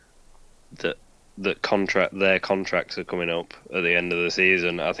that their contracts are coming up at the end of the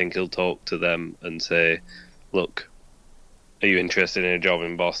season. I think he'll talk to them and say, "Look, are you interested in a job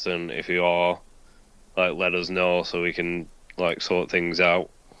in Boston? If you are, let us know so we can sort things out."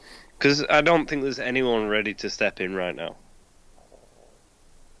 Because I don't think there's anyone ready to step in right now.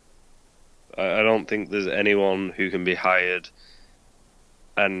 I don't think there's anyone who can be hired,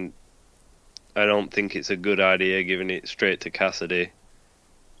 and I don't think it's a good idea giving it straight to Cassidy.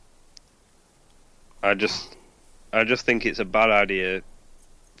 I just think it's a bad idea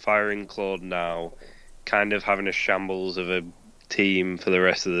firing Claude now, kind of having a shambles of a team for the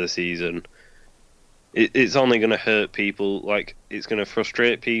rest of the season. It's only going to hurt people. It's going to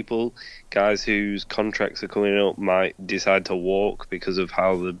frustrate people. Guys whose contracts are coming up might decide to walk because of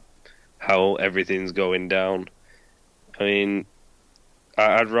how everything's going down. I mean,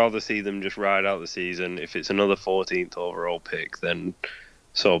 I'd rather see them just ride out the season. If it's another 14th overall pick, then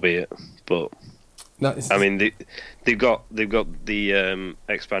so be it. But no, I mean, they've got the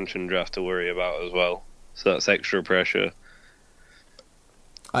expansion draft to worry about as well, so that's extra pressure.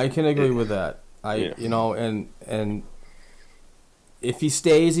 I can agree with that. And if he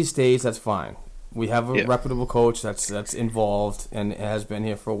stays, he stays. That's fine. We have a reputable coach that's involved and has been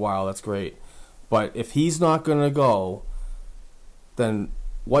here for a while. That's great. But if he's not going to go, then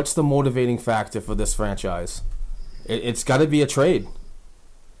what's the motivating factor for this franchise? It's got to be a trade.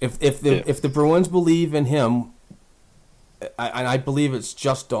 If the Bruins believe in him, and I believe it's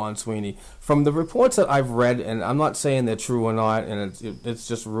just Don Sweeney. From the reports that I've read, and I'm not saying they're true or not, and it's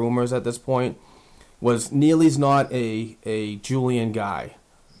just rumors at this point, was Neely's not a Julien guy.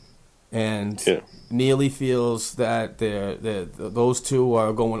 And Neely feels that those two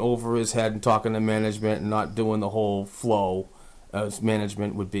are going over his head and talking to management and not doing the whole flow as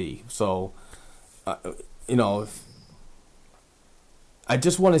management would be. So, I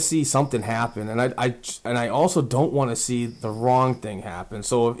just want to see something happen, and I also don't want to see the wrong thing happen.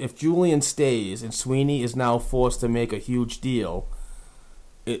 So if Julian stays and Sweeney is now forced to make a huge deal,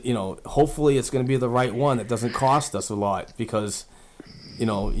 hopefully it's going to be the right one that doesn't cost us a lot, because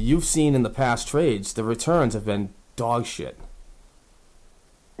you've seen in the past trades the returns have been dog shit.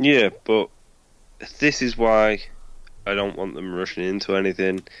 Yeah, but this is why I don't want them rushing into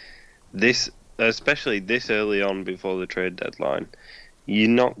anything. Especially this early on before the trade deadline. You're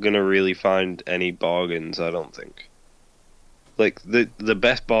not going to really find any bargains, I don't think. Like, the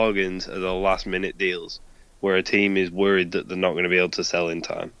best bargains are the last-minute deals, where a team is worried that they're not going to be able to sell in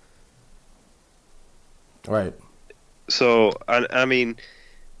time. Right. So, I mean,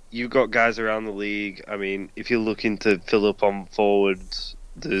 you've got guys around the league. I mean, if you're looking to fill up on forwards,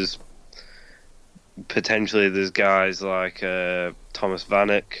 there's guys like Thomas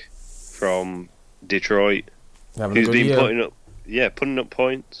Vanek from Detroit, who's been putting up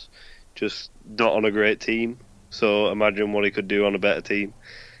points, just not on a great team. So imagine what he could do on a better team.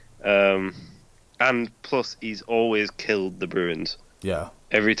 And plus, he's always killed the Bruins. Yeah.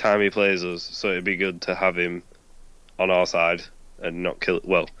 Every time he plays us, so it'd be good to have him on our side and not kill.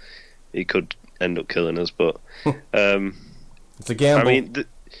 Well, he could end up killing us, but it's a gamble. I mean,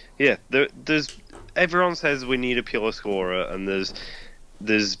 there's everyone says we need a pure scorer, and there's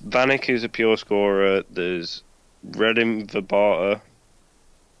Vanek who's a pure scorer. There's Radim Vrbata.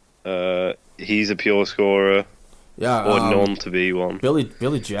 He's a pure scorer. Yeah, or known to be one.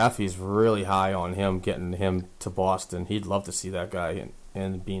 Billy Jaffe's really high on him, getting him to Boston. He'd love to see that guy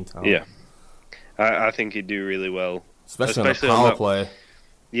in Beantown. Yeah, I think he'd do really well, especially on the power play.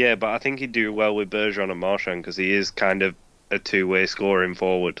 Yeah, but I think he'd do well with Bergeron and Marchand, because he is kind of a two-way scoring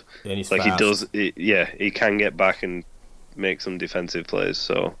forward. And he's like fast. He can get back and make some defensive plays.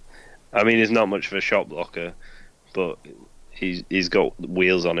 So, I mean, he's not much of a shot blocker, but he's got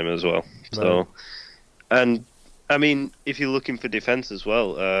wheels on him as well. So, right. And I mean, if you're looking for defense as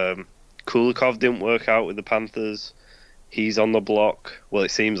well, Kulikov didn't work out with the Panthers. He's on the block. Well,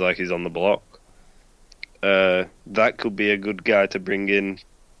 it seems like he's on the block. That could be a good guy to bring in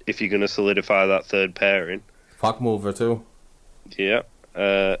if you're going to solidify that third pairing. Puck mover too. Yeah.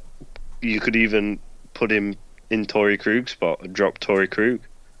 You could even put him in Torrey Krug's spot, drop Torrey Krug,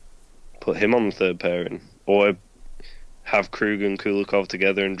 put him on the third pairing, or have Krug and Kulikov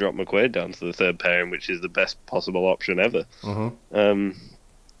together and drop McQuaid down to the third pairing, which is the best possible option ever. Mm-hmm.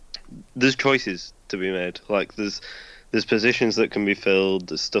 There's choices to be made. Like there's positions that can be filled.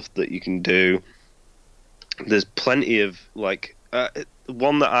 There's stuff that you can do. There's plenty of one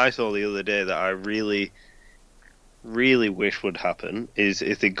that I saw the other day that I really, really wish would happen is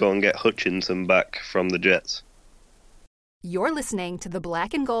if they go and get Hutchinson back from the Jets. You're listening to the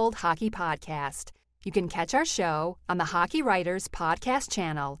Black and Gold Hockey Podcast. You can catch our show on the Hockey Writers Podcast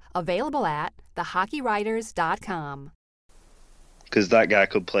channel, available at thehockeywriters.com. Because that guy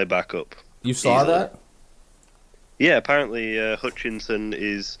could play backup. You saw easily. that? Yeah, apparently Hutchinson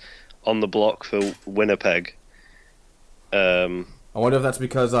is on the block for Winnipeg. I wonder if that's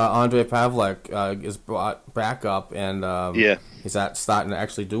because Andrei Pavlik is brought back up and he's starting to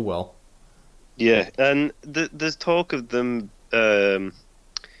actually do well. Yeah, and there's talk of them.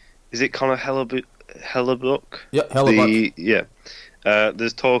 Is it Connor Hellebuck? Yeah, Hellebuck.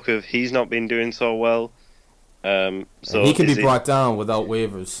 There's talk of he's not been doing so well. So he can be brought down without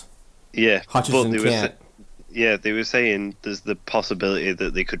waivers. Yeah, Hutchinson can't. They were saying there's the possibility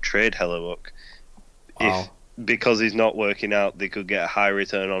that they could trade Hellebuck. Wow. Because he's not working out, they could get a high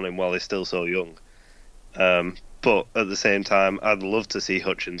return on him while he's still so young. But at the same time, I'd love to see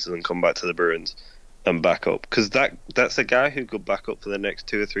Hutchinson come back to the Bruins and back up, because that's a guy who could back up for the next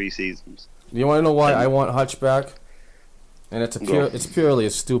 2 or 3 seasons. You want to know why I want Hutch back? And it's purely a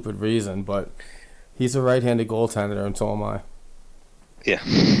stupid reason, but he's a right-handed goaltender, and so am I. Yeah,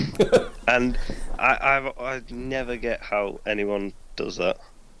 and I never get how anyone does that.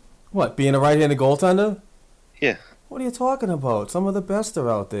 What, being a right-handed goaltender? Yeah. What are you talking about? Some of the best are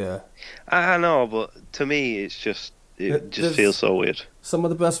out there. I know, but to me, it just feels so weird. Some of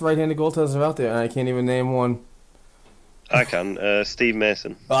the best right-handed goaltenders are out there, and I can't even name one. I can. Steve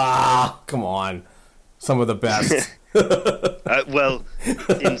Mason. Come on. Some of the best. Well,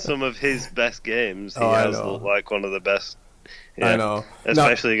 in some of his best games, he has looked like one of the best. Yeah, I know.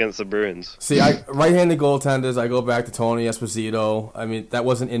 Especially against the Bruins. See, right-handed goaltenders, I go back to Tony Esposito. I mean, that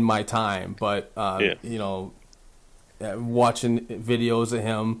wasn't in my time, but, watching videos of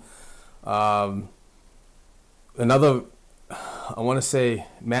him, Another, I want to say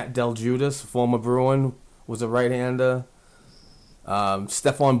Matt Del Judas, former Bruin, was a right-hander.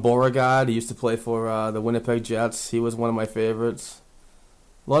 Stefan Beauregard, he used to play for the Winnipeg Jets. He was one of my favorites.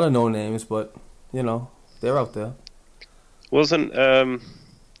 A lot of no names, but they're out there. Wasn't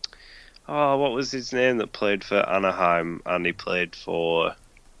what was his name that played for Anaheim and he played for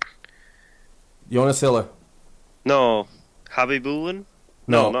Jonas Hiller? No, Habibulin?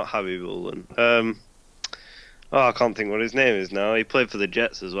 No, not Habibulin. I can't think what his name is now. He played for the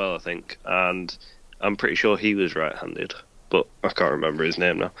Jets as well, I think, and I'm pretty sure he was right-handed, but I can't remember his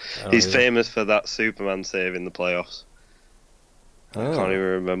name now. He's famous for that Superman save in the playoffs. I can't even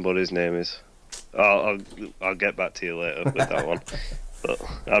remember what his name is. I'll get back to you later with that one. But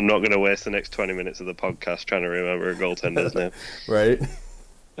I'm not going to waste the next 20 minutes of the podcast trying to remember a goaltender's name. Right.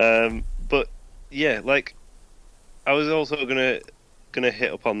 But yeah, like I was also gonna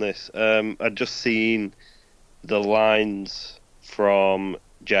hit upon this. I'd just seen the lines from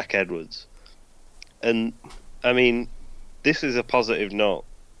Jack Edwards, and I mean, this is a positive note.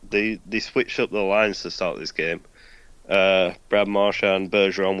 They switched up the lines to start this game. Brad Marchand,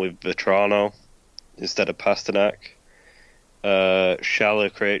 Bergeron with Vetrano instead of Pasternak.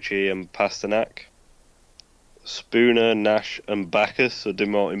 Schaller, Krejci and Pasternak. Spooner, Nash and Backus, so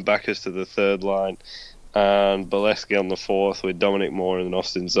demoting Backus to the third line. And Bolesky on the fourth with Dominic Moore and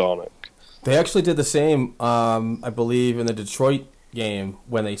Austin Czarnik. They actually did the same, I believe, in the Detroit game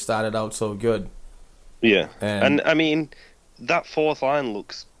when they started out so good. Yeah, and I mean, that fourth line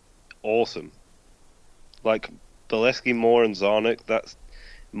looks awesome. Like, Bolesky, Moore and Czarnik,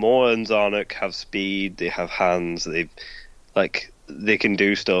 Moore and Czarnik have speed, they have hands, they can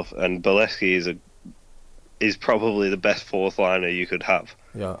do stuff, and Bolesky is probably the best fourth liner you could have.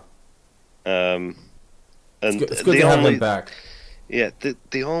 Yeah. And it's good to have him back. Yeah,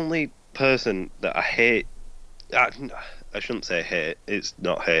 the only person that I hate, I shouldn't say hate, it's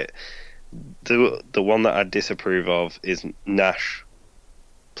not hate. The one that I disapprove of is Nash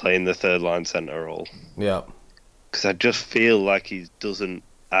playing the third line center role. Yeah. Because I just feel like he doesn't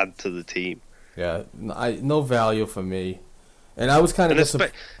add to the team. Yeah, no value for me. And I was kind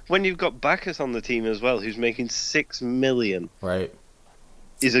of when you've got Backus on the team as well, who's making $6 million. Right.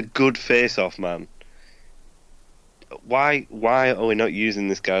 Is a good face-off man. Why are we not using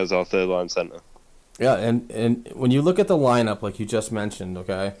this guy as our third line center? Yeah, and when you look at the lineup, like you just mentioned,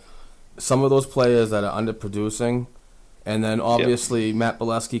 okay, some of those players that are underproducing, and then obviously Matt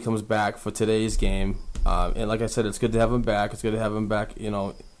Bolesky comes back for today's game, and like I said, it's good to have him back. It's good to have him back,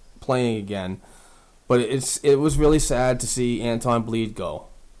 playing again. But it was really sad to see Anton Bleed go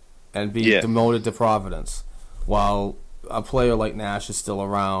and be demoted to Providence, while a player like Nash is still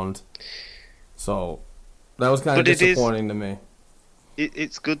around. So that was kind of disappointing to me.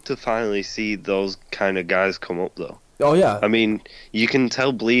 It's good to finally see those kind of guys come up, though. Oh yeah. I mean, you can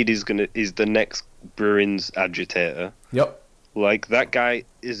tell Bleed is the next Bruins agitator. Yep. Like, that guy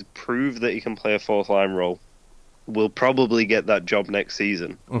is proved that he can play a fourth line role. Will probably get that job next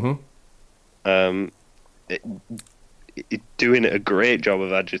season. Mm-hmm. Doing a great job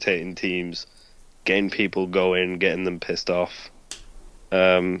of agitating teams, getting people going, getting them pissed off.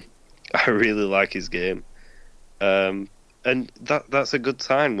 I really like his game. And that's a good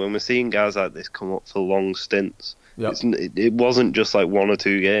sign when we're seeing guys like this come up for long stints. Yep. It wasn't just like 1 or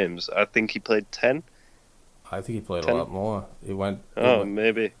 2 games. I think he played 10. I think he played 10? a lot more.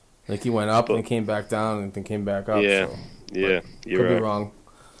 Maybe. I think he went up and came back down and then came back up. Yeah, so. You're could right. be wrong.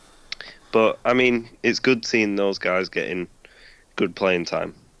 But, I mean, it's good seeing those guys getting good playing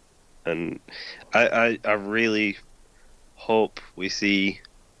time. And I really hope we see...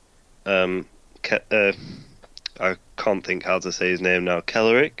 I can't think how to say his name now.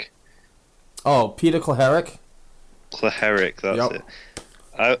 Kellerick? Oh, Peter Klaherick? Klaherick, that's it.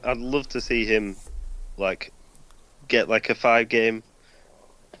 I'd love to see him, get a 5-game,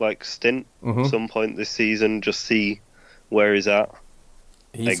 stint some point this season. Just see where he's at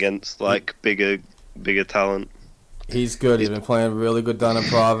against, bigger talent. He's good. He's been playing really good down in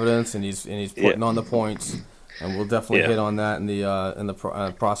Providence, and he's putting on the points. And we'll definitely hit on that in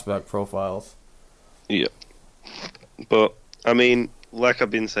the prospect profiles. Yeah. But, I mean, like I've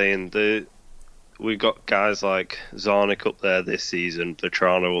been saying, we got guys like Czarnik up there this season,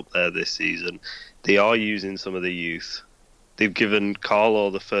 Vetrano up there this season. They are using some of the youth. They've given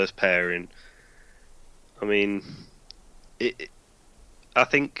Carlo the first pairing. I mean, I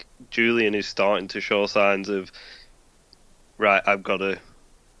think Julian is starting to show signs of, right, I've got to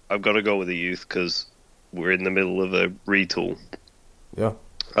go with the youth because we're in the middle of a retool. Yeah.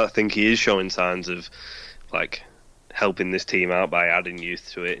 I think he is showing signs of, helping this team out by adding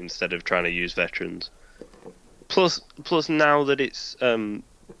youth to it instead of trying to use veterans. Plus now that it's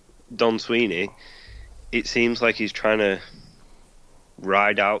Don Sweeney, it seems like he's trying to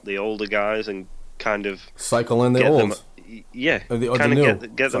ride out the older guys and kind of cycle in the old.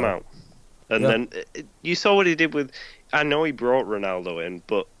 Get them out. And then you saw what he did with. I know he brought Ronaldo in,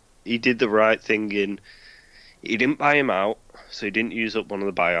 but he did the right thing in. He didn't buy him out, so he didn't use up one of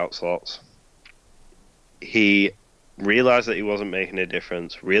the buyout slots. He realised that he wasn't making a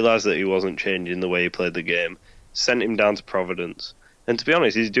difference, realised that he wasn't changing the way he played the game, sent him down to Providence. And to be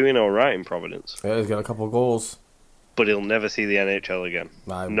honest, he's doing all right in Providence. Yeah, he's got a couple of goals. But he'll never see the NHL again.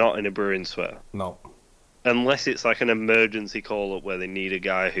 Not in a Bruins sweater. No. Unless it's like an emergency call-up where they need a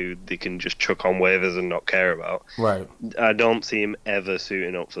guy who they can just chuck on waivers and not care about. Right. I don't see him ever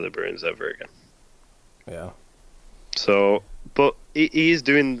suiting up for the Bruins ever again. Yeah. So, but he is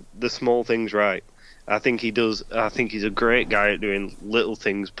doing the small things right. I think he does. I think he's a great guy at doing little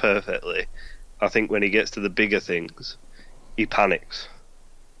things perfectly. I think when he gets to the bigger things, he panics.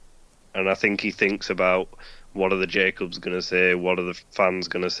 And I think he thinks about what are the Jacobs going to say, what are the fans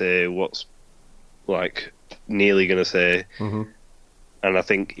going to say, what's like Neely going to say. Mm-hmm. And I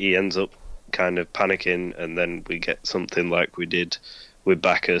think he ends up kind of panicking, and then we get something like we did with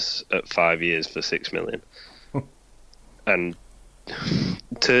Bacchus at 5 years for $6 million. And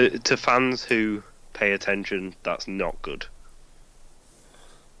to fans who pay attention, that's not good.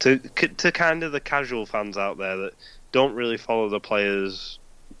 To kind of the casual fans out there that don't really follow the players,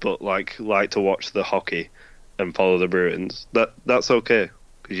 but like to watch the hockey and follow the Bruins, that's okay,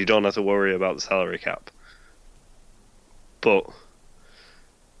 because you don't have to worry about the salary cap. But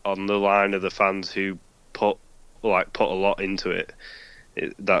on the line of the fans who put a lot into it,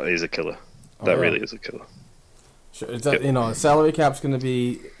 that is a killer. That really is a killer. Sure, the salary cap's going to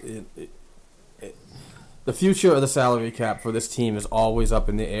be the future of the salary cap for this team is always up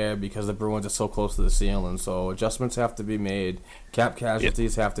in the air because the Bruins are so close to the ceiling. So adjustments have to be made, cap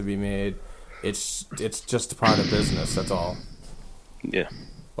casualties have to be made. It's just a part of business. That's all. Yeah,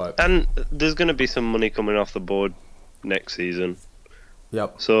 and there's going to be some money coming off the board next season.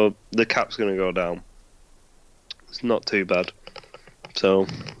 Yep. So the cap's going to go down. It's not too bad. So.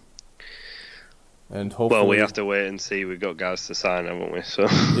 And hopefully, well, we have to wait and see. We've got guys to sign, haven't we? So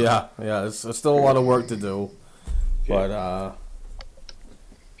yeah, there's still a lot of work to do. But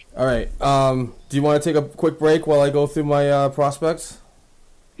all right. Do you want to take a quick break while I go through my prospects?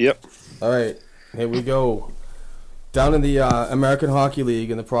 Yep. All right, here we go. Down in the American Hockey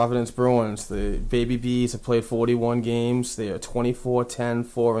League in the Providence Bruins, the Baby Bees have played 41 games. They are 24-10,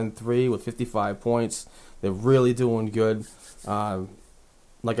 4-3 with 55 points. They're really doing good.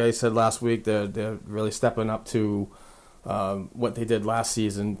 Like I said last week, they're really stepping up to what they did last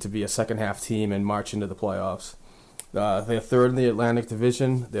season to be a second-half team and march into the playoffs. They're third in the Atlantic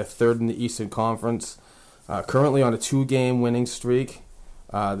Division. They're third in the Eastern Conference. Currently on a 2-game winning streak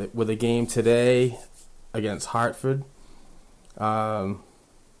with a game today against Hartford.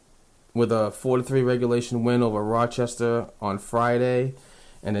 With a 4-3 regulation win over Rochester on Friday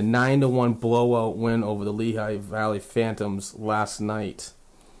and a 9-1 blowout win over the Lehigh Valley Phantoms last night.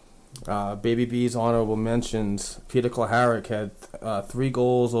 Baby B's honorable mentions. Peter Klaharic had 3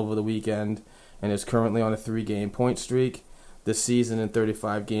 goals over the weekend and is currently on a 3-game point streak. This season in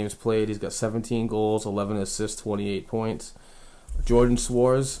 35 games played, he's got 17 goals, 11 assists, 28 points. Jordan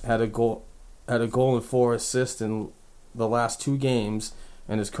Swartz had a goal and 4 assists in the last 2 games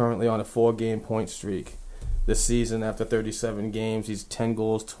and is currently on a 4-game point streak. This season, after 37 games, he's 10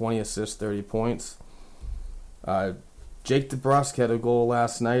 goals, 20 assists, 30 points. Jake DeBrusk had a goal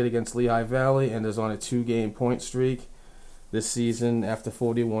last night against Lehigh Valley and is on a 2-game point streak. This season, after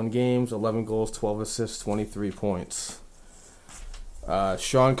 41 games, 11 goals, 12 assists, 23 points.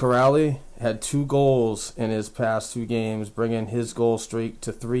 Sean Corrali had 2 goals in his past 2 games, bringing his goal streak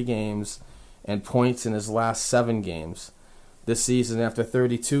to 3 games and points in his last 7 games. This season, after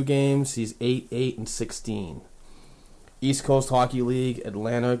 32 games, he's 8-8-16. East Coast Hockey League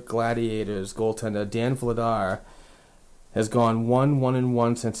Atlanta Gladiators goaltender Dan Vladar has gone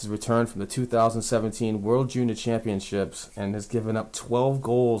 1-1-1 since his return from the 2017 World Junior Championships and has given up 12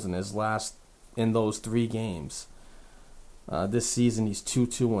 goals in those 3 games. This season he's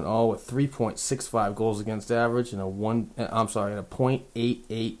 2-2-0 with 3.65 goals against average and a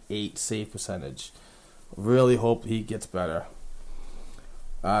 .888 save percentage. Really hope he gets better.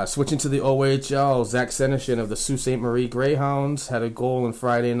 Switching to the OHL, Zach Senyshyn of the Sault Ste. Marie Greyhounds had a goal in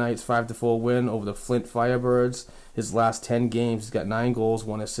Friday night's 5-4 win over the Flint Firebirds. His last 10 games, he's got 9 goals,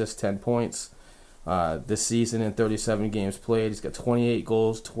 1 assist, 10 points. This season in 37 games played, he's got 28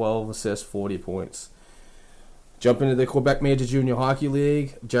 goals, 12 assists, 40 points. Jump into the Quebec Major Junior Hockey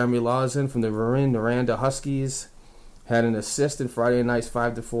League. Jeremy Lawson from the Rouyn-Noranda Huskies had an assist in Friday night's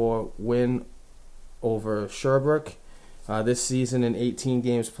 5-4 win over Sherbrooke. This season, in 18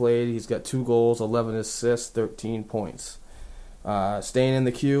 games played, he's got 2 goals, 11 assists, 13 points. Staying in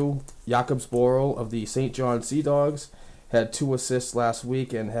the queue, Jakub Zboril of the St. John Sea Dogs had 2 assists last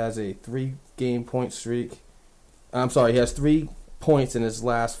week and has a 3-game point streak. He has 3 points in his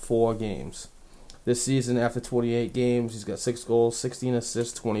last 4 games. This season, after 28 games, he's got 6 goals, 16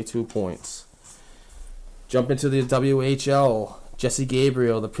 assists, 22 points. Jump into the WHL. Jesse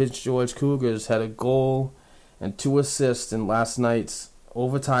Gabriel, the Prince George Cougars, had a goal and 2 assists in last night's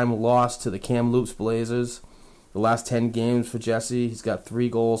overtime loss to the Kamloops Blazers. The last 10 games for Jesse, he's got 3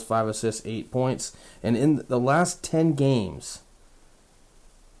 goals, 5 assists, 8 points. And in the last 10 games,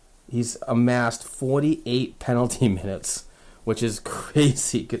 he's amassed 48 penalty minutes, which is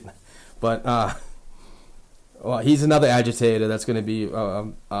crazy. But he's another agitator that's going to be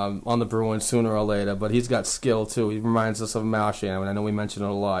on the Bruins sooner or later. But he's got skill, too. He reminds us of Marchand, and I know we mentioned it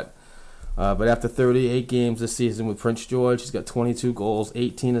a lot. But after 38 games this season with Prince George, he's got 22 goals,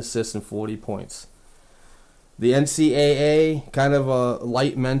 18 assists, and 40 points. The NCAA, kind of a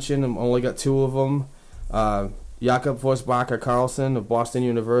light mention. I've only got 2 of them. Jakob Forsbacher Carlson of Boston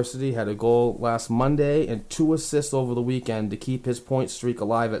University had a goal last Monday and 2 assists over the weekend to keep his point streak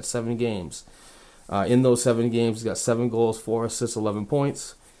alive at 7 games. In those 7 games, he's got 7 goals, 4 assists, 11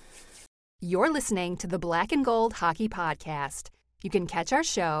 points. You're listening to the Black and Gold Hockey Podcast. You can catch our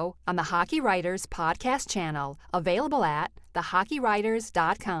show on the Hockey Writers Podcast channel, available at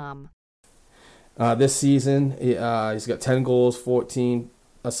thehockeywriters.com. This season, he's got 10 goals, 14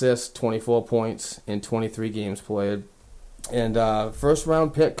 assists, 24 points in 23 games played. And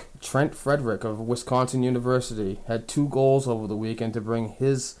first-round pick Trent Frederick of Wisconsin University had 2 goals over the weekend to bring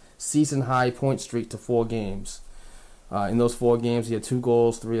his season-high point streak to 4 games. In those 4 games, he had 2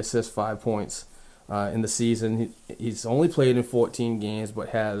 goals, 3 assists, 5 points. In the season, he's only played in 14 games, but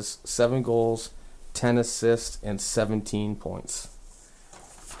has 7 goals, 10 assists, and 17 points.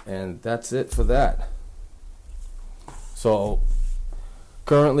 And that's it for that. So,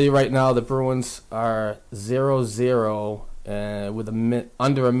 currently, right now, the Bruins are 0-0 with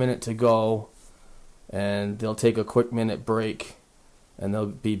under a minute to go. And they'll take a quick minute break. And they'll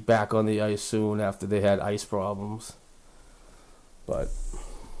be back on the ice soon after they had ice problems. But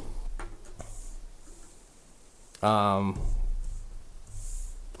I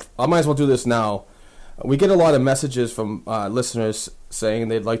might as well do this now. We get a lot of messages from listeners saying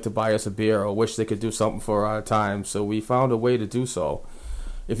they'd like to buy us a beer or wish they could do something for our time, so we found a way to do so.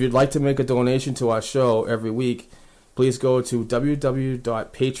 If you'd like to make a donation to our show every week, please go to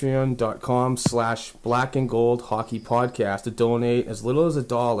www.patreon.com/blackandgoldhockeypodcast to donate as little as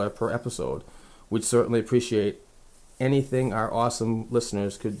 $1 per episode. We'd certainly appreciate anything our awesome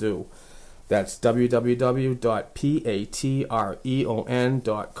listeners could do. That's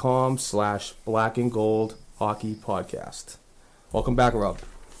www.patreon.com/blackandgoldhockeypodcast. Welcome back, Rob.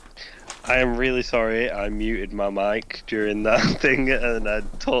 I am really sorry I muted my mic during that thing and I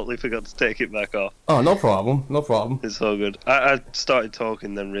totally forgot to take it back off. Oh, no problem. No problem. It's all good. I started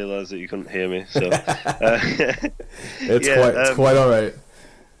talking, then realised that you couldn't hear me. So it's quite all right.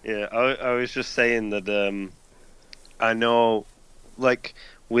 Yeah, I was just saying that I know, like,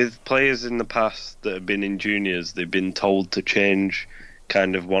 with players in the past that have been in juniors, they've been told to change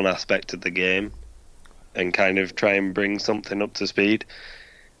kind of one aspect of the game and kind of try and bring something up to speed.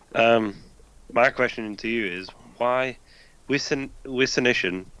 My question to you is, why with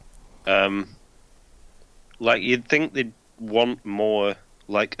Senyshyn, like, you'd think they'd want more,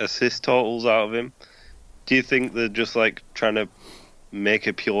 like, assist totals out of him. Do you think they're just, like, trying to make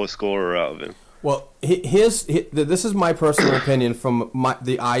a pure scorer out of him? Well, this is my personal opinion from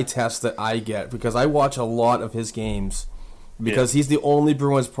the eye test that I get, because I watch a lot of his games, because he's the only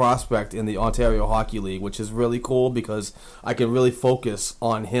Bruins prospect in the Ontario Hockey League, which is really cool because I can really focus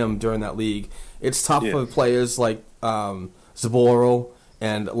on him during that league. It's tough for players like Zboril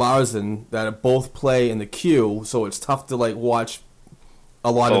and Larsen that both play in the queue, so it's tough to, like, watch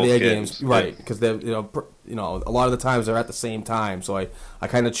a lot of their games, right? Because they're a lot of the times they're at the same time, so I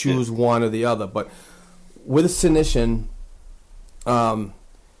kind of choose one or the other. But with Senyshyn,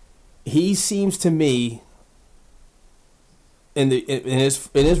 he seems to me in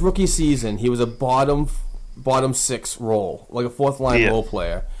his rookie season, he was a bottom 6 role, like a 4th line role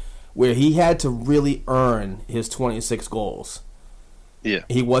player, where he had to really earn his 26 goals. Yeah,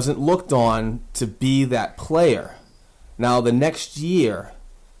 he wasn't looked on to be that player. Now, the next year,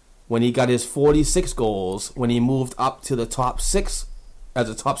 when he got his 46 goals, when he moved up to the top 6 as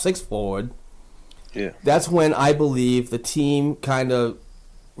a top 6 forward, that's when I believe the team kind of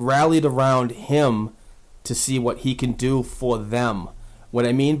rallied around him to see what he can do for them. What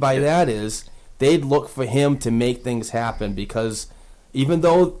I mean by that is they'd look for him to make things happen, because even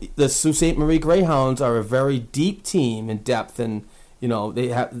though the Sault Ste. Marie Greyhounds are a very deep team in depth, and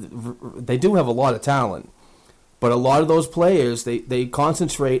they do have a lot of talent, but a lot of those players, they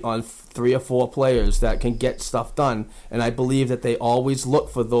concentrate on 3 or 4 players that can get stuff done, and I believe that they always look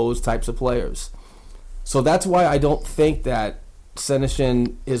for those types of players. So that's why I don't think that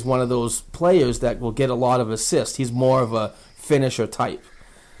Senyshyn is one of those players that will get a lot of assists. He's more of a finisher type.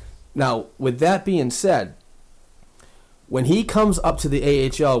 Now, with that being said, when he comes up to the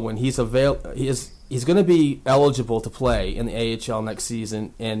AHL, when he's going to be eligible to play in the AHL next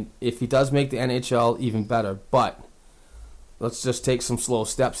season, and if he does make the NHL, even better. But let's just take some slow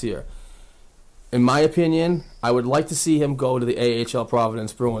steps here. In my opinion, I would like to see him go to the AHL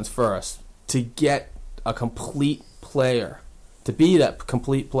Providence Bruins first to get a complete player, to be that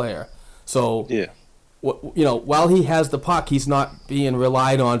complete player. So, while he has the puck, he's not being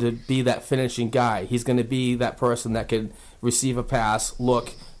relied on to be that finishing guy. He's going to be that person that can receive a pass,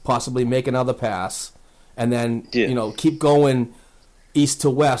 look, possibly make another pass, and then keep going east to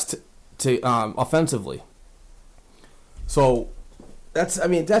west to offensively. So that's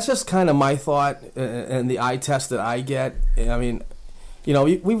just kind of my thought and the eye test that I get. I mean,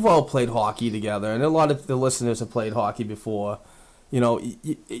 we've all played hockey together, and a lot of the listeners have played hockey before.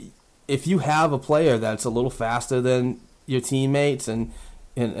 If you have a player that's a little faster than your teammates and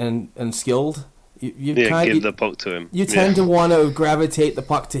skilled, you give the puck to him. You tend to want to gravitate the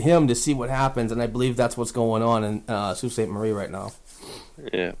puck to him to see what happens, and I believe that's what's going on in Sault Ste. Marie right now.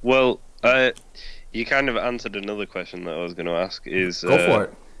 Yeah, well, you kind of answered another question that I was going to ask. Go for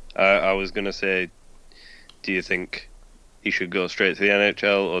it. I was going to say, do you think he should go straight to the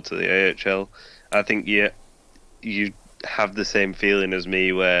NHL or to the AHL? I think you have the same feeling as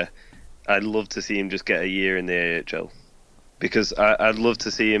me, where I'd love to see him just get a year in the AHL, because I'd love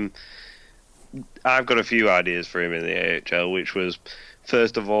to see him. I've got a few ideas for him in the AHL, which was,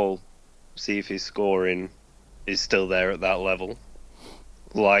 first of all, see if his scoring is still there at that level,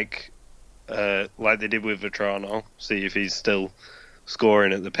 like they did with Vetrano. See if he's still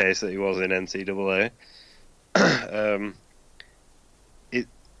scoring at the pace that he was in NCAA.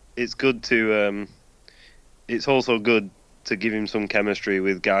 It's good to. It's also good to give him some chemistry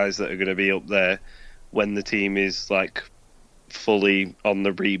with guys that are going to be up there when the team is like fully on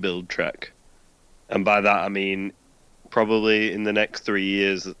the rebuild track. And by that I mean probably in the next 3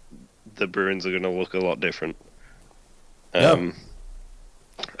 years the Bruins are going to look a lot different. And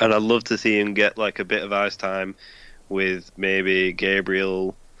I'd love to see him get like a bit of ice time with maybe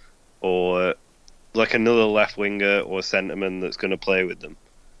Gabriel or like another left winger or centerman that's going to play with them.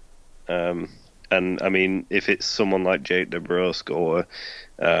 And I mean, if it's someone like Jake DeBrusk or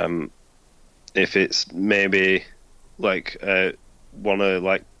if it's maybe like one of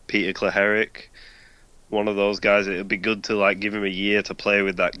like Peter Klaheric, one of those guys, it would be good to like give him a year to play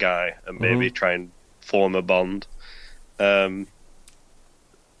with that guy and maybe try and form a bond.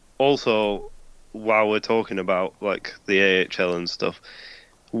 Also, while we're talking about like the AHL and stuff,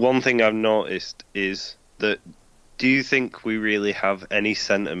 one thing I've noticed is that, do you think we really have any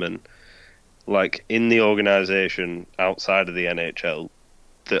centermen like in the organization outside of the NHL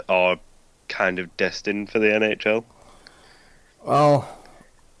that are kind of destined for the NHL? Well,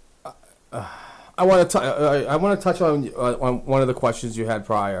 I want to touch on one of the questions you had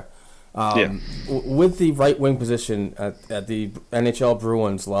prior. With the right wing position at the NHL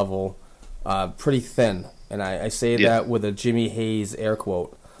Bruins level, pretty thin, and I say that with a Jimmy Hayes air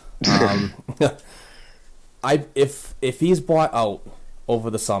quote. If he's bought out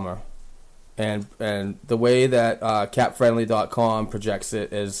over the summer, and the way that CapFriendly.com projects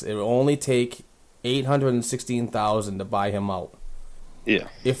it is, it will only take $816,000 to buy him out. Yeah.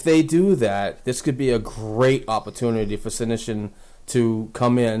 If they do that, this could be a great opportunity for Senyshyn to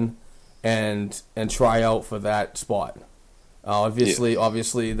come in and try out for that spot. Obviously,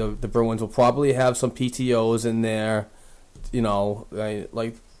 the Bruins will probably have some PTOs in there,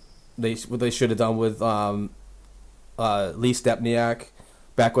 like what they should have done with Lee Stepniak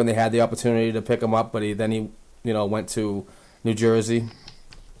back when they had the opportunity to pick him up, but he went to New Jersey.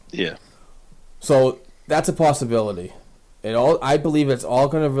 Yeah. So that's a possibility. I believe it's all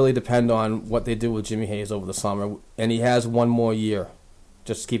going to really depend on what they do with Jimmy Hayes over the summer, and he has one more year.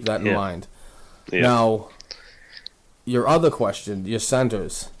 Just keep that in mind. Yeah. Now, your other question, your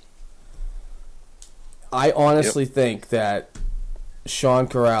centers. I honestly think that Sean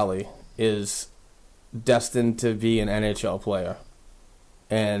Kuraly is destined to be an NHL player.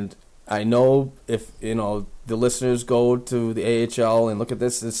 And I know if the listeners go to the AHL and look at the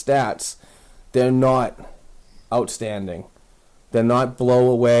stats, they're not outstanding. They're not blow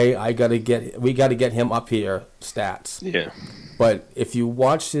away. We got to get him up here stats. Yeah. But if you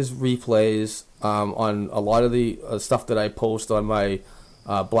watch his replays on a lot of the stuff that I post on my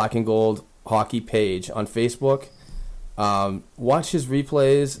Black and Gold hockey page on Facebook, watch his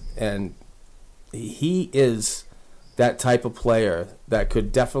replays, and he is that type of player that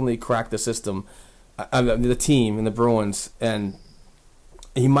could definitely crack the system, the team and the Bruins, and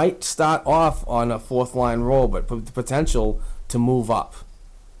he might start off on a fourth line role, but the potential to move up.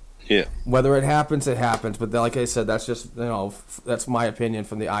 Yeah. Whether it happens, it happens. But like I said, that's just that's my opinion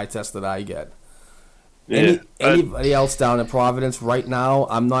from the eye test that I get. Yeah. Anybody else down in Providence right now,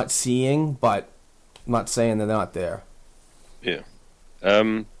 I'm not seeing, but I'm not saying they're not there. Yeah.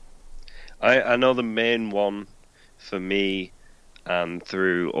 I know the main one for me, and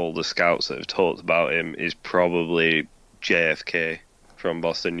through all the scouts that have talked about him, is probably JFK from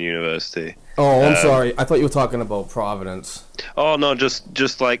Boston University. Oh, I'm sorry. I thought you were talking about Providence. Oh no,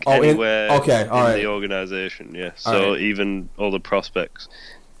 just like anywhere in the organization. Yeah. So even all the prospects.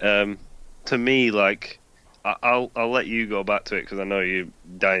 To me, like, I'll let you go back to it because I know you're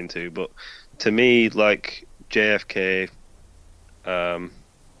dying to. But to me, like JFK,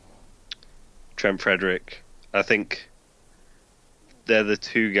 Trent Frederick, I think they're the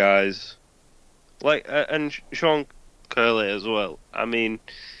two guys. Like, and Sean Curley as well. I mean,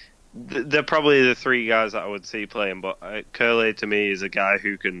 they're probably the three guys that I would see playing, but Curley to me is a guy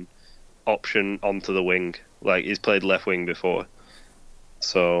who can option onto the wing. Like, he's played left wing before.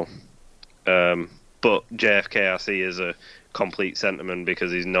 So, but JFK I see as a complete centerman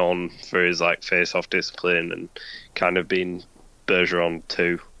because he's known for his like face-off discipline and kind of being Bergeron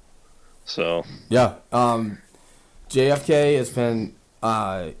too. So yeah, JFK has been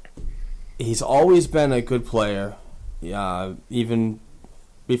he's always been a good player. Even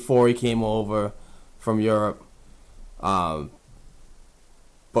before he came over from Europe. But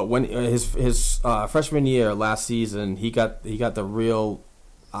when his freshman year last season, he got the real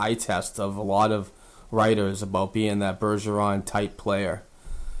eye test of a lot of writers about being that Bergeron type player.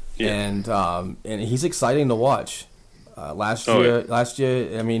 Yeah. And he's exciting to watch. Last year,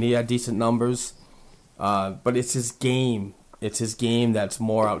 I mean, he had decent numbers, but it's his game. It's his game that's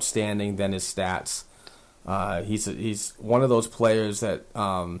more outstanding than his stats. He's one of those players that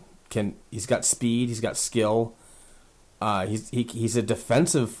he's got speed, he's got skill. He's a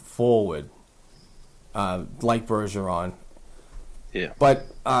defensive forward, like Bergeron. Yeah. But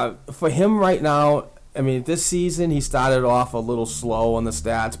for him right now, I mean, this season he started off a little slow on the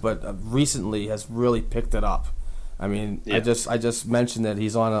stats, but recently has really picked it up. I mean, yeah. I just mentioned that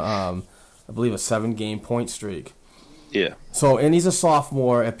he's on I believe a 7-game point streak. Yeah. So, and he's a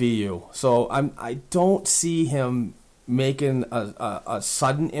sophomore at BU. So I don't see him making a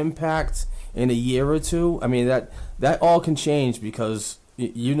sudden impact in a year or two. I mean, that all can change because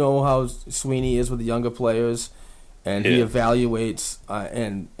you know how Sweeney is with the younger players, and he evaluates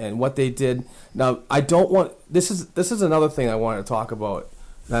and what they did. Now, I don't want this is another thing I wanted to talk about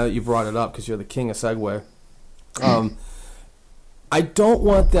now that you brought it up because you're the king of segue. I don't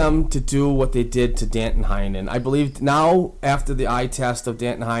want them to do what they did to Danton Heinen. I believe now, after the eye test of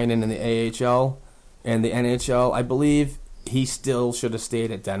Danton Heinen in the AHL and the NHL, I believe he still should have stayed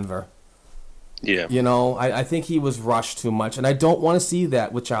at Denver. Yeah. You know, I think he was rushed too much, and I don't want to see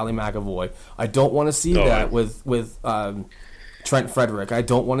that with Charlie McAvoy. I don't want to see that with Trent Frederick. I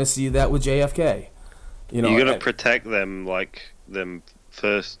don't want to see that with JFK. You know, you got to protect them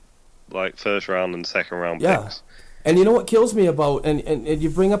first round and second round picks. And you know what kills me about, and you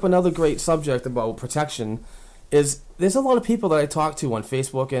bring up another great subject about protection, is there's a lot of people that I talk to on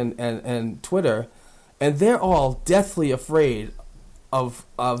Facebook and Twitter, and they're all deathly afraid of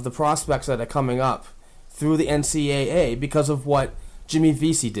the prospects that are coming up through the NCAA because of what Jimmy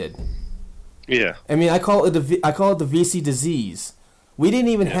Vesey did. Yeah. I mean, I call it the Vesey disease. We didn't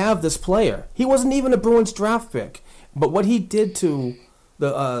even have this player. He wasn't even a Bruins draft pick. But what he did to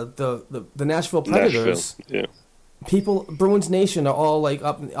the Nashville Predators, people, Bruins Nation are all like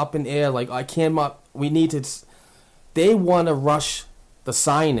up in air, like I can't. We need to. They want to rush the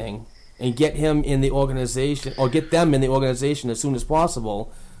signing and get him in the organization, or get them in the organization as soon as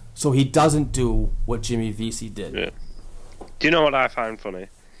possible, so he doesn't do what Jimmy Vesey did. Yeah. Do you know what I find funny?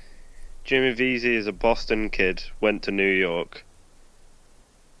 Jimmy Vesey is a Boston kid, went to New York.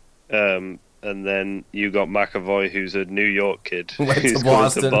 And then you got McAvoy, who's a New York kid who's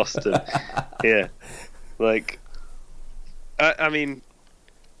going to Boston. Yeah, like, I mean,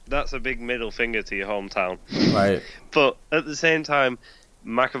 that's a big middle finger to your hometown, right? But at the same time,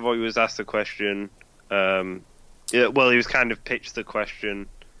 McAvoy was asked the question. He was kind of pitched the question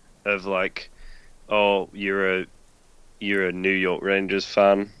of like, "Oh, you're a New York Rangers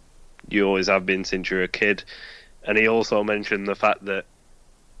fan. You always have been since you're a kid." And he also mentioned the fact that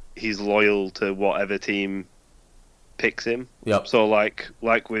he's loyal to whatever team picks him. Yep. So like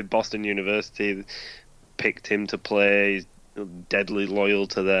with Boston University, picked him to play. He's deadly loyal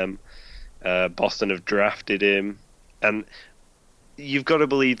to them. Boston have drafted him, and you've got to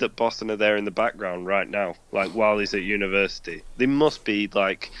believe that Boston are there in the background right now. Like while he's at university, they must be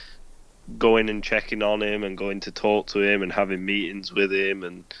like going and checking on him and going to talk to him and having meetings with him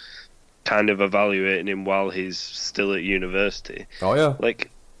and kind of evaluating him while he's still at university. Oh yeah,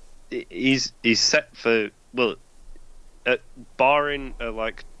 like he's set for barring a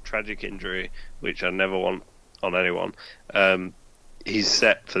like tragic injury, which I never want on anyone. He's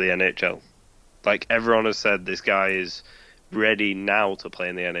set for the NHL. Like everyone has said, this guy is ready now to play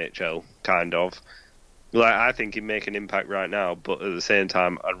in the NHL, kind of. Like I think he'd make an impact right now, but at the same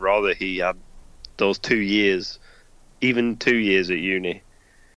time, I'd rather he had those 2 years, even 2 years at uni.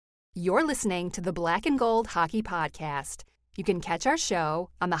 You're listening to the Black and Gold Hockey Podcast. You can catch our show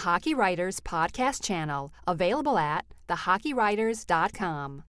on the Hockey Writers Podcast channel, available at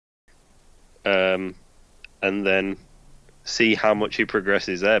thehockeywriters.com. And then see how much he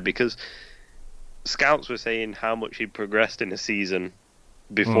progresses there, because scouts were saying how much he progressed in a season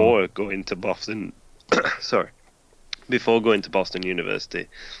before going to Boston. Before going to Boston University,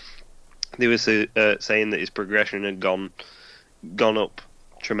 they were saying that his progression had gone up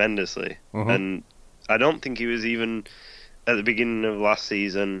tremendously, and I don't think he was even at the beginning of last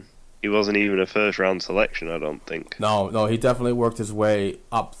season. He wasn't even a first-round selection, I don't think. No, he definitely worked his way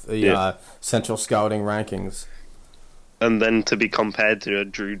up the Central Scouting rankings. And then to be compared to a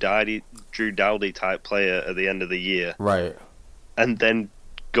Drew Doughty type player at the end of the year. Right. And then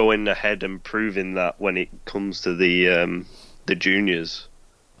going ahead and proving that when it comes to the juniors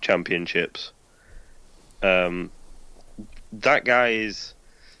championships. That guy is...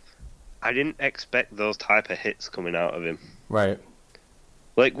 I didn't expect those type of hits coming out of him. Right.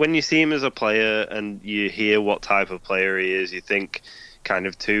 Like, when you see him as a player and you hear what type of player he is, you think kind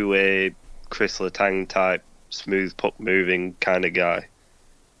of two-way Chris Letang type, smooth puck moving kind of guy.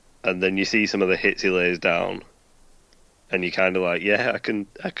 And then you see some of the hits he lays down, and you kind of like, yeah, I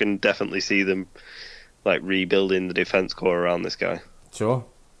can definitely see them like rebuilding the defense core around this guy. Sure.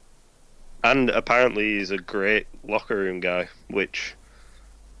 And apparently he's a great locker room guy, which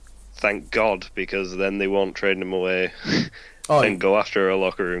thank God, because then they won't trade him away and go after a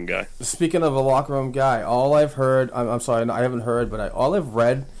locker room guy. Speaking of a locker room guy, all I've heard, I'm sorry, I haven't heard, but all I've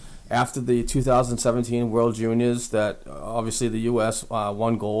read after the 2017 World Juniors, that obviously the U.S.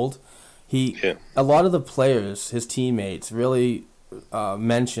 Won gold, a lot of the players, his teammates, really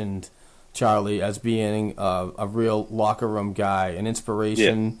mentioned Charlie as being a real locker room guy, an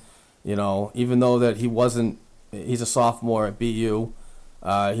inspiration. You know, even though that he's a sophomore at BU,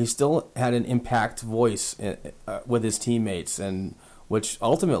 he still had an impact voice with his teammates, and which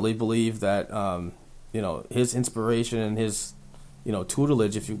ultimately believe that his inspiration and his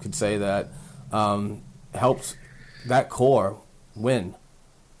tutelage, if you could say that, helps that core win.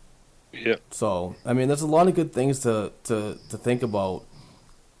 Yeah. So, I mean, there's a lot of good things to think about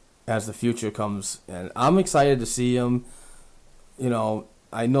as the future comes, and I'm excited to see him.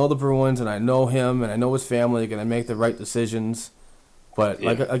 I know the Bruins, and I know him, and I know his family are going to make the right decisions. But,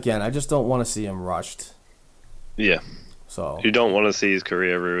 again, I just don't want to see him rushed. Yeah. So you don't want to see his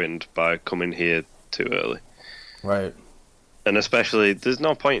career ruined by coming here too early. Right. And especially, there's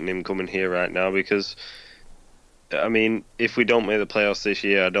no point in him coming here right now because, I mean, if we don't make the playoffs this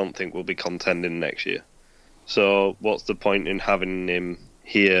year, I don't think we'll be contending next year. So what's the point in having him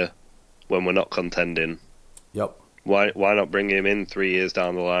here when we're not contending? Yep. Why not bring him in 3 years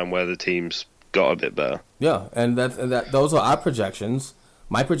down the line where the team's got a bit better? Yeah, and those are our projections.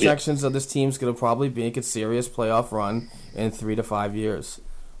 My projections are this team's going to probably make a serious playoff run in 3 to 5 years,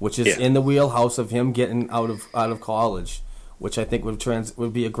 which is in the wheelhouse of him getting out of college, which I think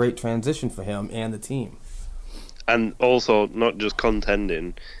would be a great transition for him and the team. And also not just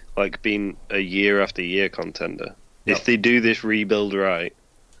contending, like being a year after year contender. Yep. If they do this rebuild right,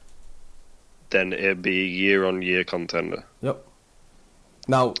 then it'd be a year-on-year contender. Yep.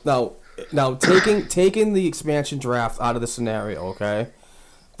 Now, taking the expansion draft out of the scenario, okay?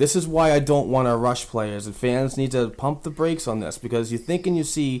 This is why I don't want to rush players, and fans need to pump the brakes on this, because you think and you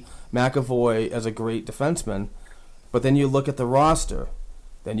see McAvoy as a great defenseman, but then you look at the roster,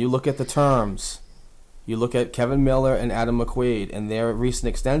 then you look at the terms, you look at Kevin Miller and Adam McQuaid and their recent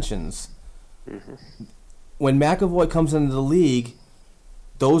extensions. Mm-hmm. When McAvoy comes into the league,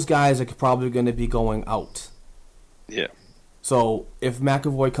 those guys are probably going to be going out. Yeah. So if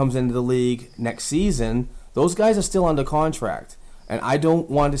McAvoy comes into the league next season, those guys are still under contract. And I don't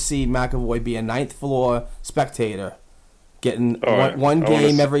want to see McAvoy be a ninth floor spectator getting one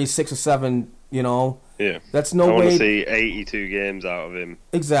game every 6 or 7, you know. Yeah. That's no way. I want to see 82 games out of him.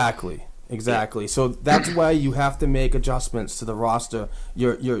 Exactly. So that's why you have to make adjustments to the roster,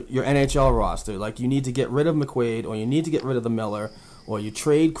 your NHL roster. Like, you need to get rid of McQuaid, or you need to get rid of the Miller, or you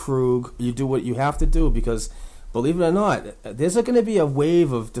trade Krug. You do what you have to do, because, believe it or not, there's going to be a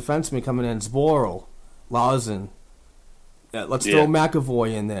wave of defensemen coming in. Zboril, Lauzen. Let's throw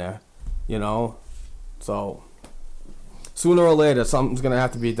McAvoy in there, you know. So sooner or later, something's going to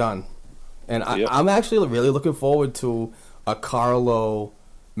have to be done. And I'm actually really looking forward to a Carlo,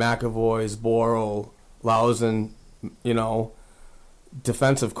 McAvoy, Zboril, Lauzen, you know,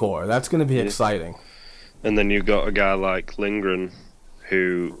 defensive core. That's going to be exciting. And then you've got a guy like Lindgren,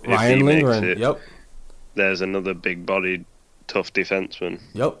 who, Ryan if he Lindgren, makes it, there's another big-bodied, tough defenseman.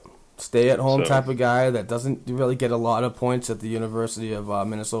 Yep. Stay-at-home type of guy that doesn't really get a lot of points at the University of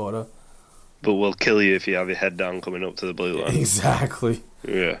Minnesota. But will kill you if you have your head down coming up to the blue line. Exactly.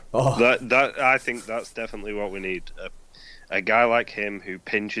 Yeah. Oh. That I think that's definitely what we need. A guy like him who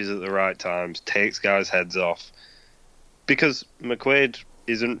pinches at the right times, takes guys' heads off. Because McQuaid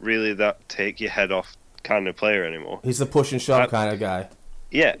isn't really that take your head off kind of player anymore. He's the push and shove kind of guy.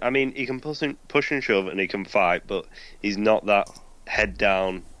 Yeah, I mean, he can push and shove and he can fight, but he's not that head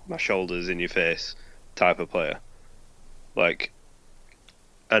down, my shoulders in your face type of player. Like,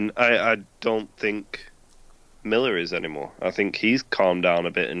 and I don't think Miller is anymore. I think he's calmed down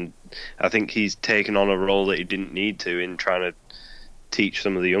a bit, and I think he's taken on a role that he didn't need to in trying to teach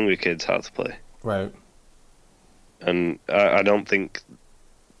some of the younger kids how to play. Right. And I don't think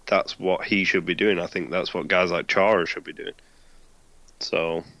that's what he should be doing. I think that's what guys like Chara should be doing.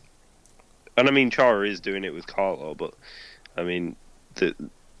 So, and I mean, Chara is doing it with Carlo, but I mean,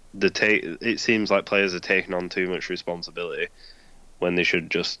 it seems like players are taking on too much responsibility when they should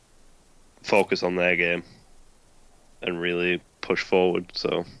just focus on their game and really push forward.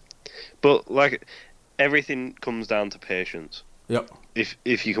 So, but like, everything comes down to patience. Yep.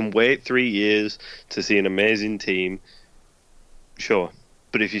 If you can wait 3 years to see an amazing team, sure.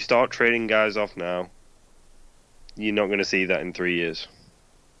 But if you start trading guys off now, you're not going to see that in 3 years.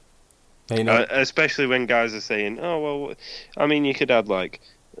 Hey, no. Especially when guys are saying, "Oh well, I mean, you could add like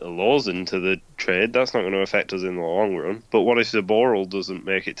Lauzen to the trade. That's not going to affect us in the long run." But what if Zboril doesn't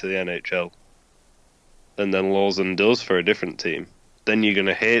make it to the NHL, and then Lauzen does for a different team? Then you're going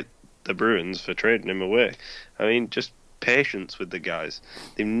to hate the Bruins for trading him away. I mean, just patience with the guys.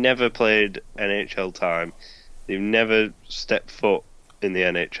 They've never played NHL time. They've never stepped foot in the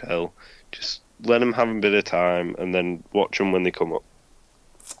NHL. Just let them have a bit of time and then watch them when they come up.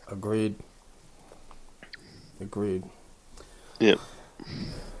 Agreed. Yeah.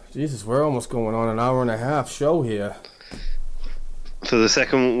 Jesus, we're almost going on an hour and a half show here. For the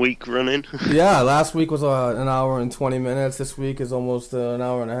second week running? Yeah, last week was an hour and 20 minutes. This week is almost an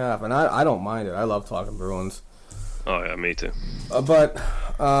hour and a half. And I don't mind it. I love talking Bruins. Oh, yeah, me too. But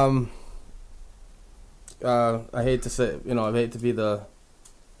I hate to say, I hate to be the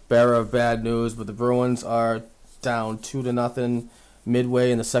bearer of bad news, but the Bruins are down 2-0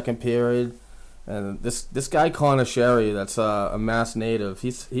 midway in the second period. And this guy, Connor Sherry, that's a Mass native,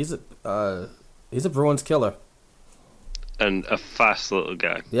 he's a Bruins killer. And a fast little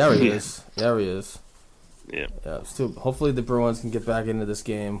guy. There he is. Yeah. Hopefully the Bruins can get back into this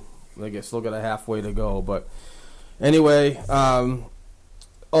game. They still got a halfway to go, but anyway, some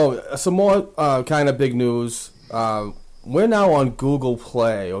more kind of big news. We're now on Google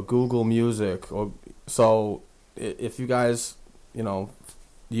Play or Google Music, so if you guys,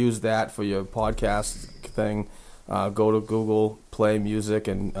 use that for your podcast thing, go to Google Play Music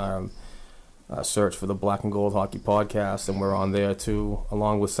and search for the Black and Gold Hockey Podcast, and we're on there too,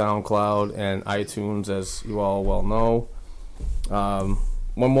 along with SoundCloud and iTunes, as you all well know.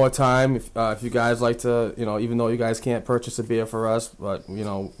 One more time, if you guys like to, even though you guys can't purchase a beer for us, but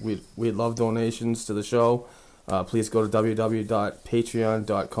we'd love donations to the show. Please go to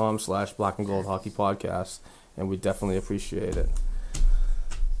www.patreon.com/Black and Gold Hockey Podcast, and we definitely appreciate it.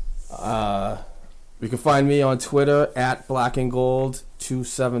 You can find me on Twitter at Black and Gold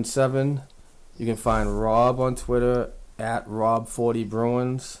 277. You can find Rob on Twitter at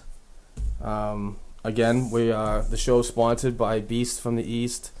Rob40Bruins. Again, the show sponsored by Beast from the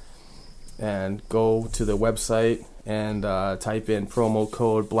East, and go to the website and type in promo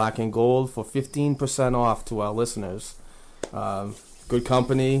code Black and Gold for 15% off to our listeners. Good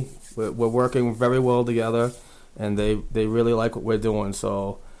company. We're working very well together. and they really like what we're doing.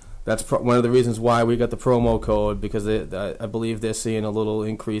 So that's one of the reasons why we got the promo code, because I believe they're seeing a little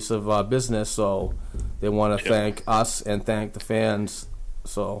increase of business, so they want to thank us and thank the fans.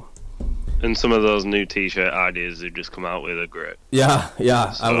 So. And some of those new T-shirt ideas they've just come out with are great. Yeah,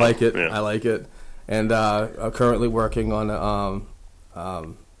 So, I like it. yeah. I like it. And I'm currently working on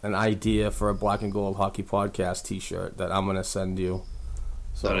an idea for a Black and Gold Hockey Podcast T-shirt that I'm going to send you.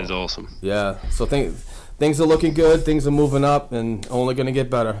 So, that is awesome. Yeah. So things are looking good. Things are moving up and only going to get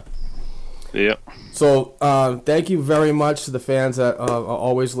better. Yeah. So thank you very much to the fans that are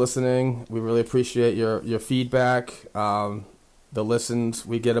always listening. We really appreciate your feedback. The listens,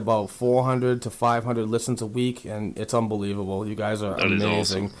 we get about 400 to 500 listens a week, and it's unbelievable. You guys are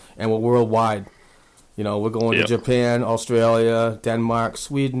amazing. Awesome. And we're worldwide. You know, we're going to Japan, Australia, Denmark,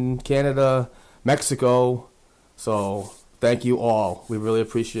 Sweden, Canada, Mexico. So thank you all. We really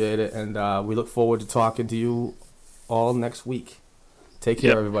appreciate it, and we look forward to talking to you all next week. Take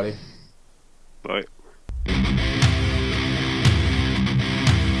care, everybody. Bye.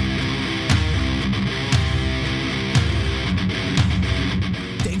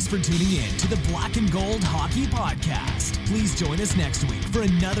 Thanks for tuning in to the Black and Gold Hockey Podcast. Please join us next week for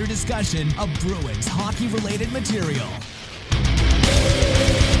another discussion of Bruins hockey-related material.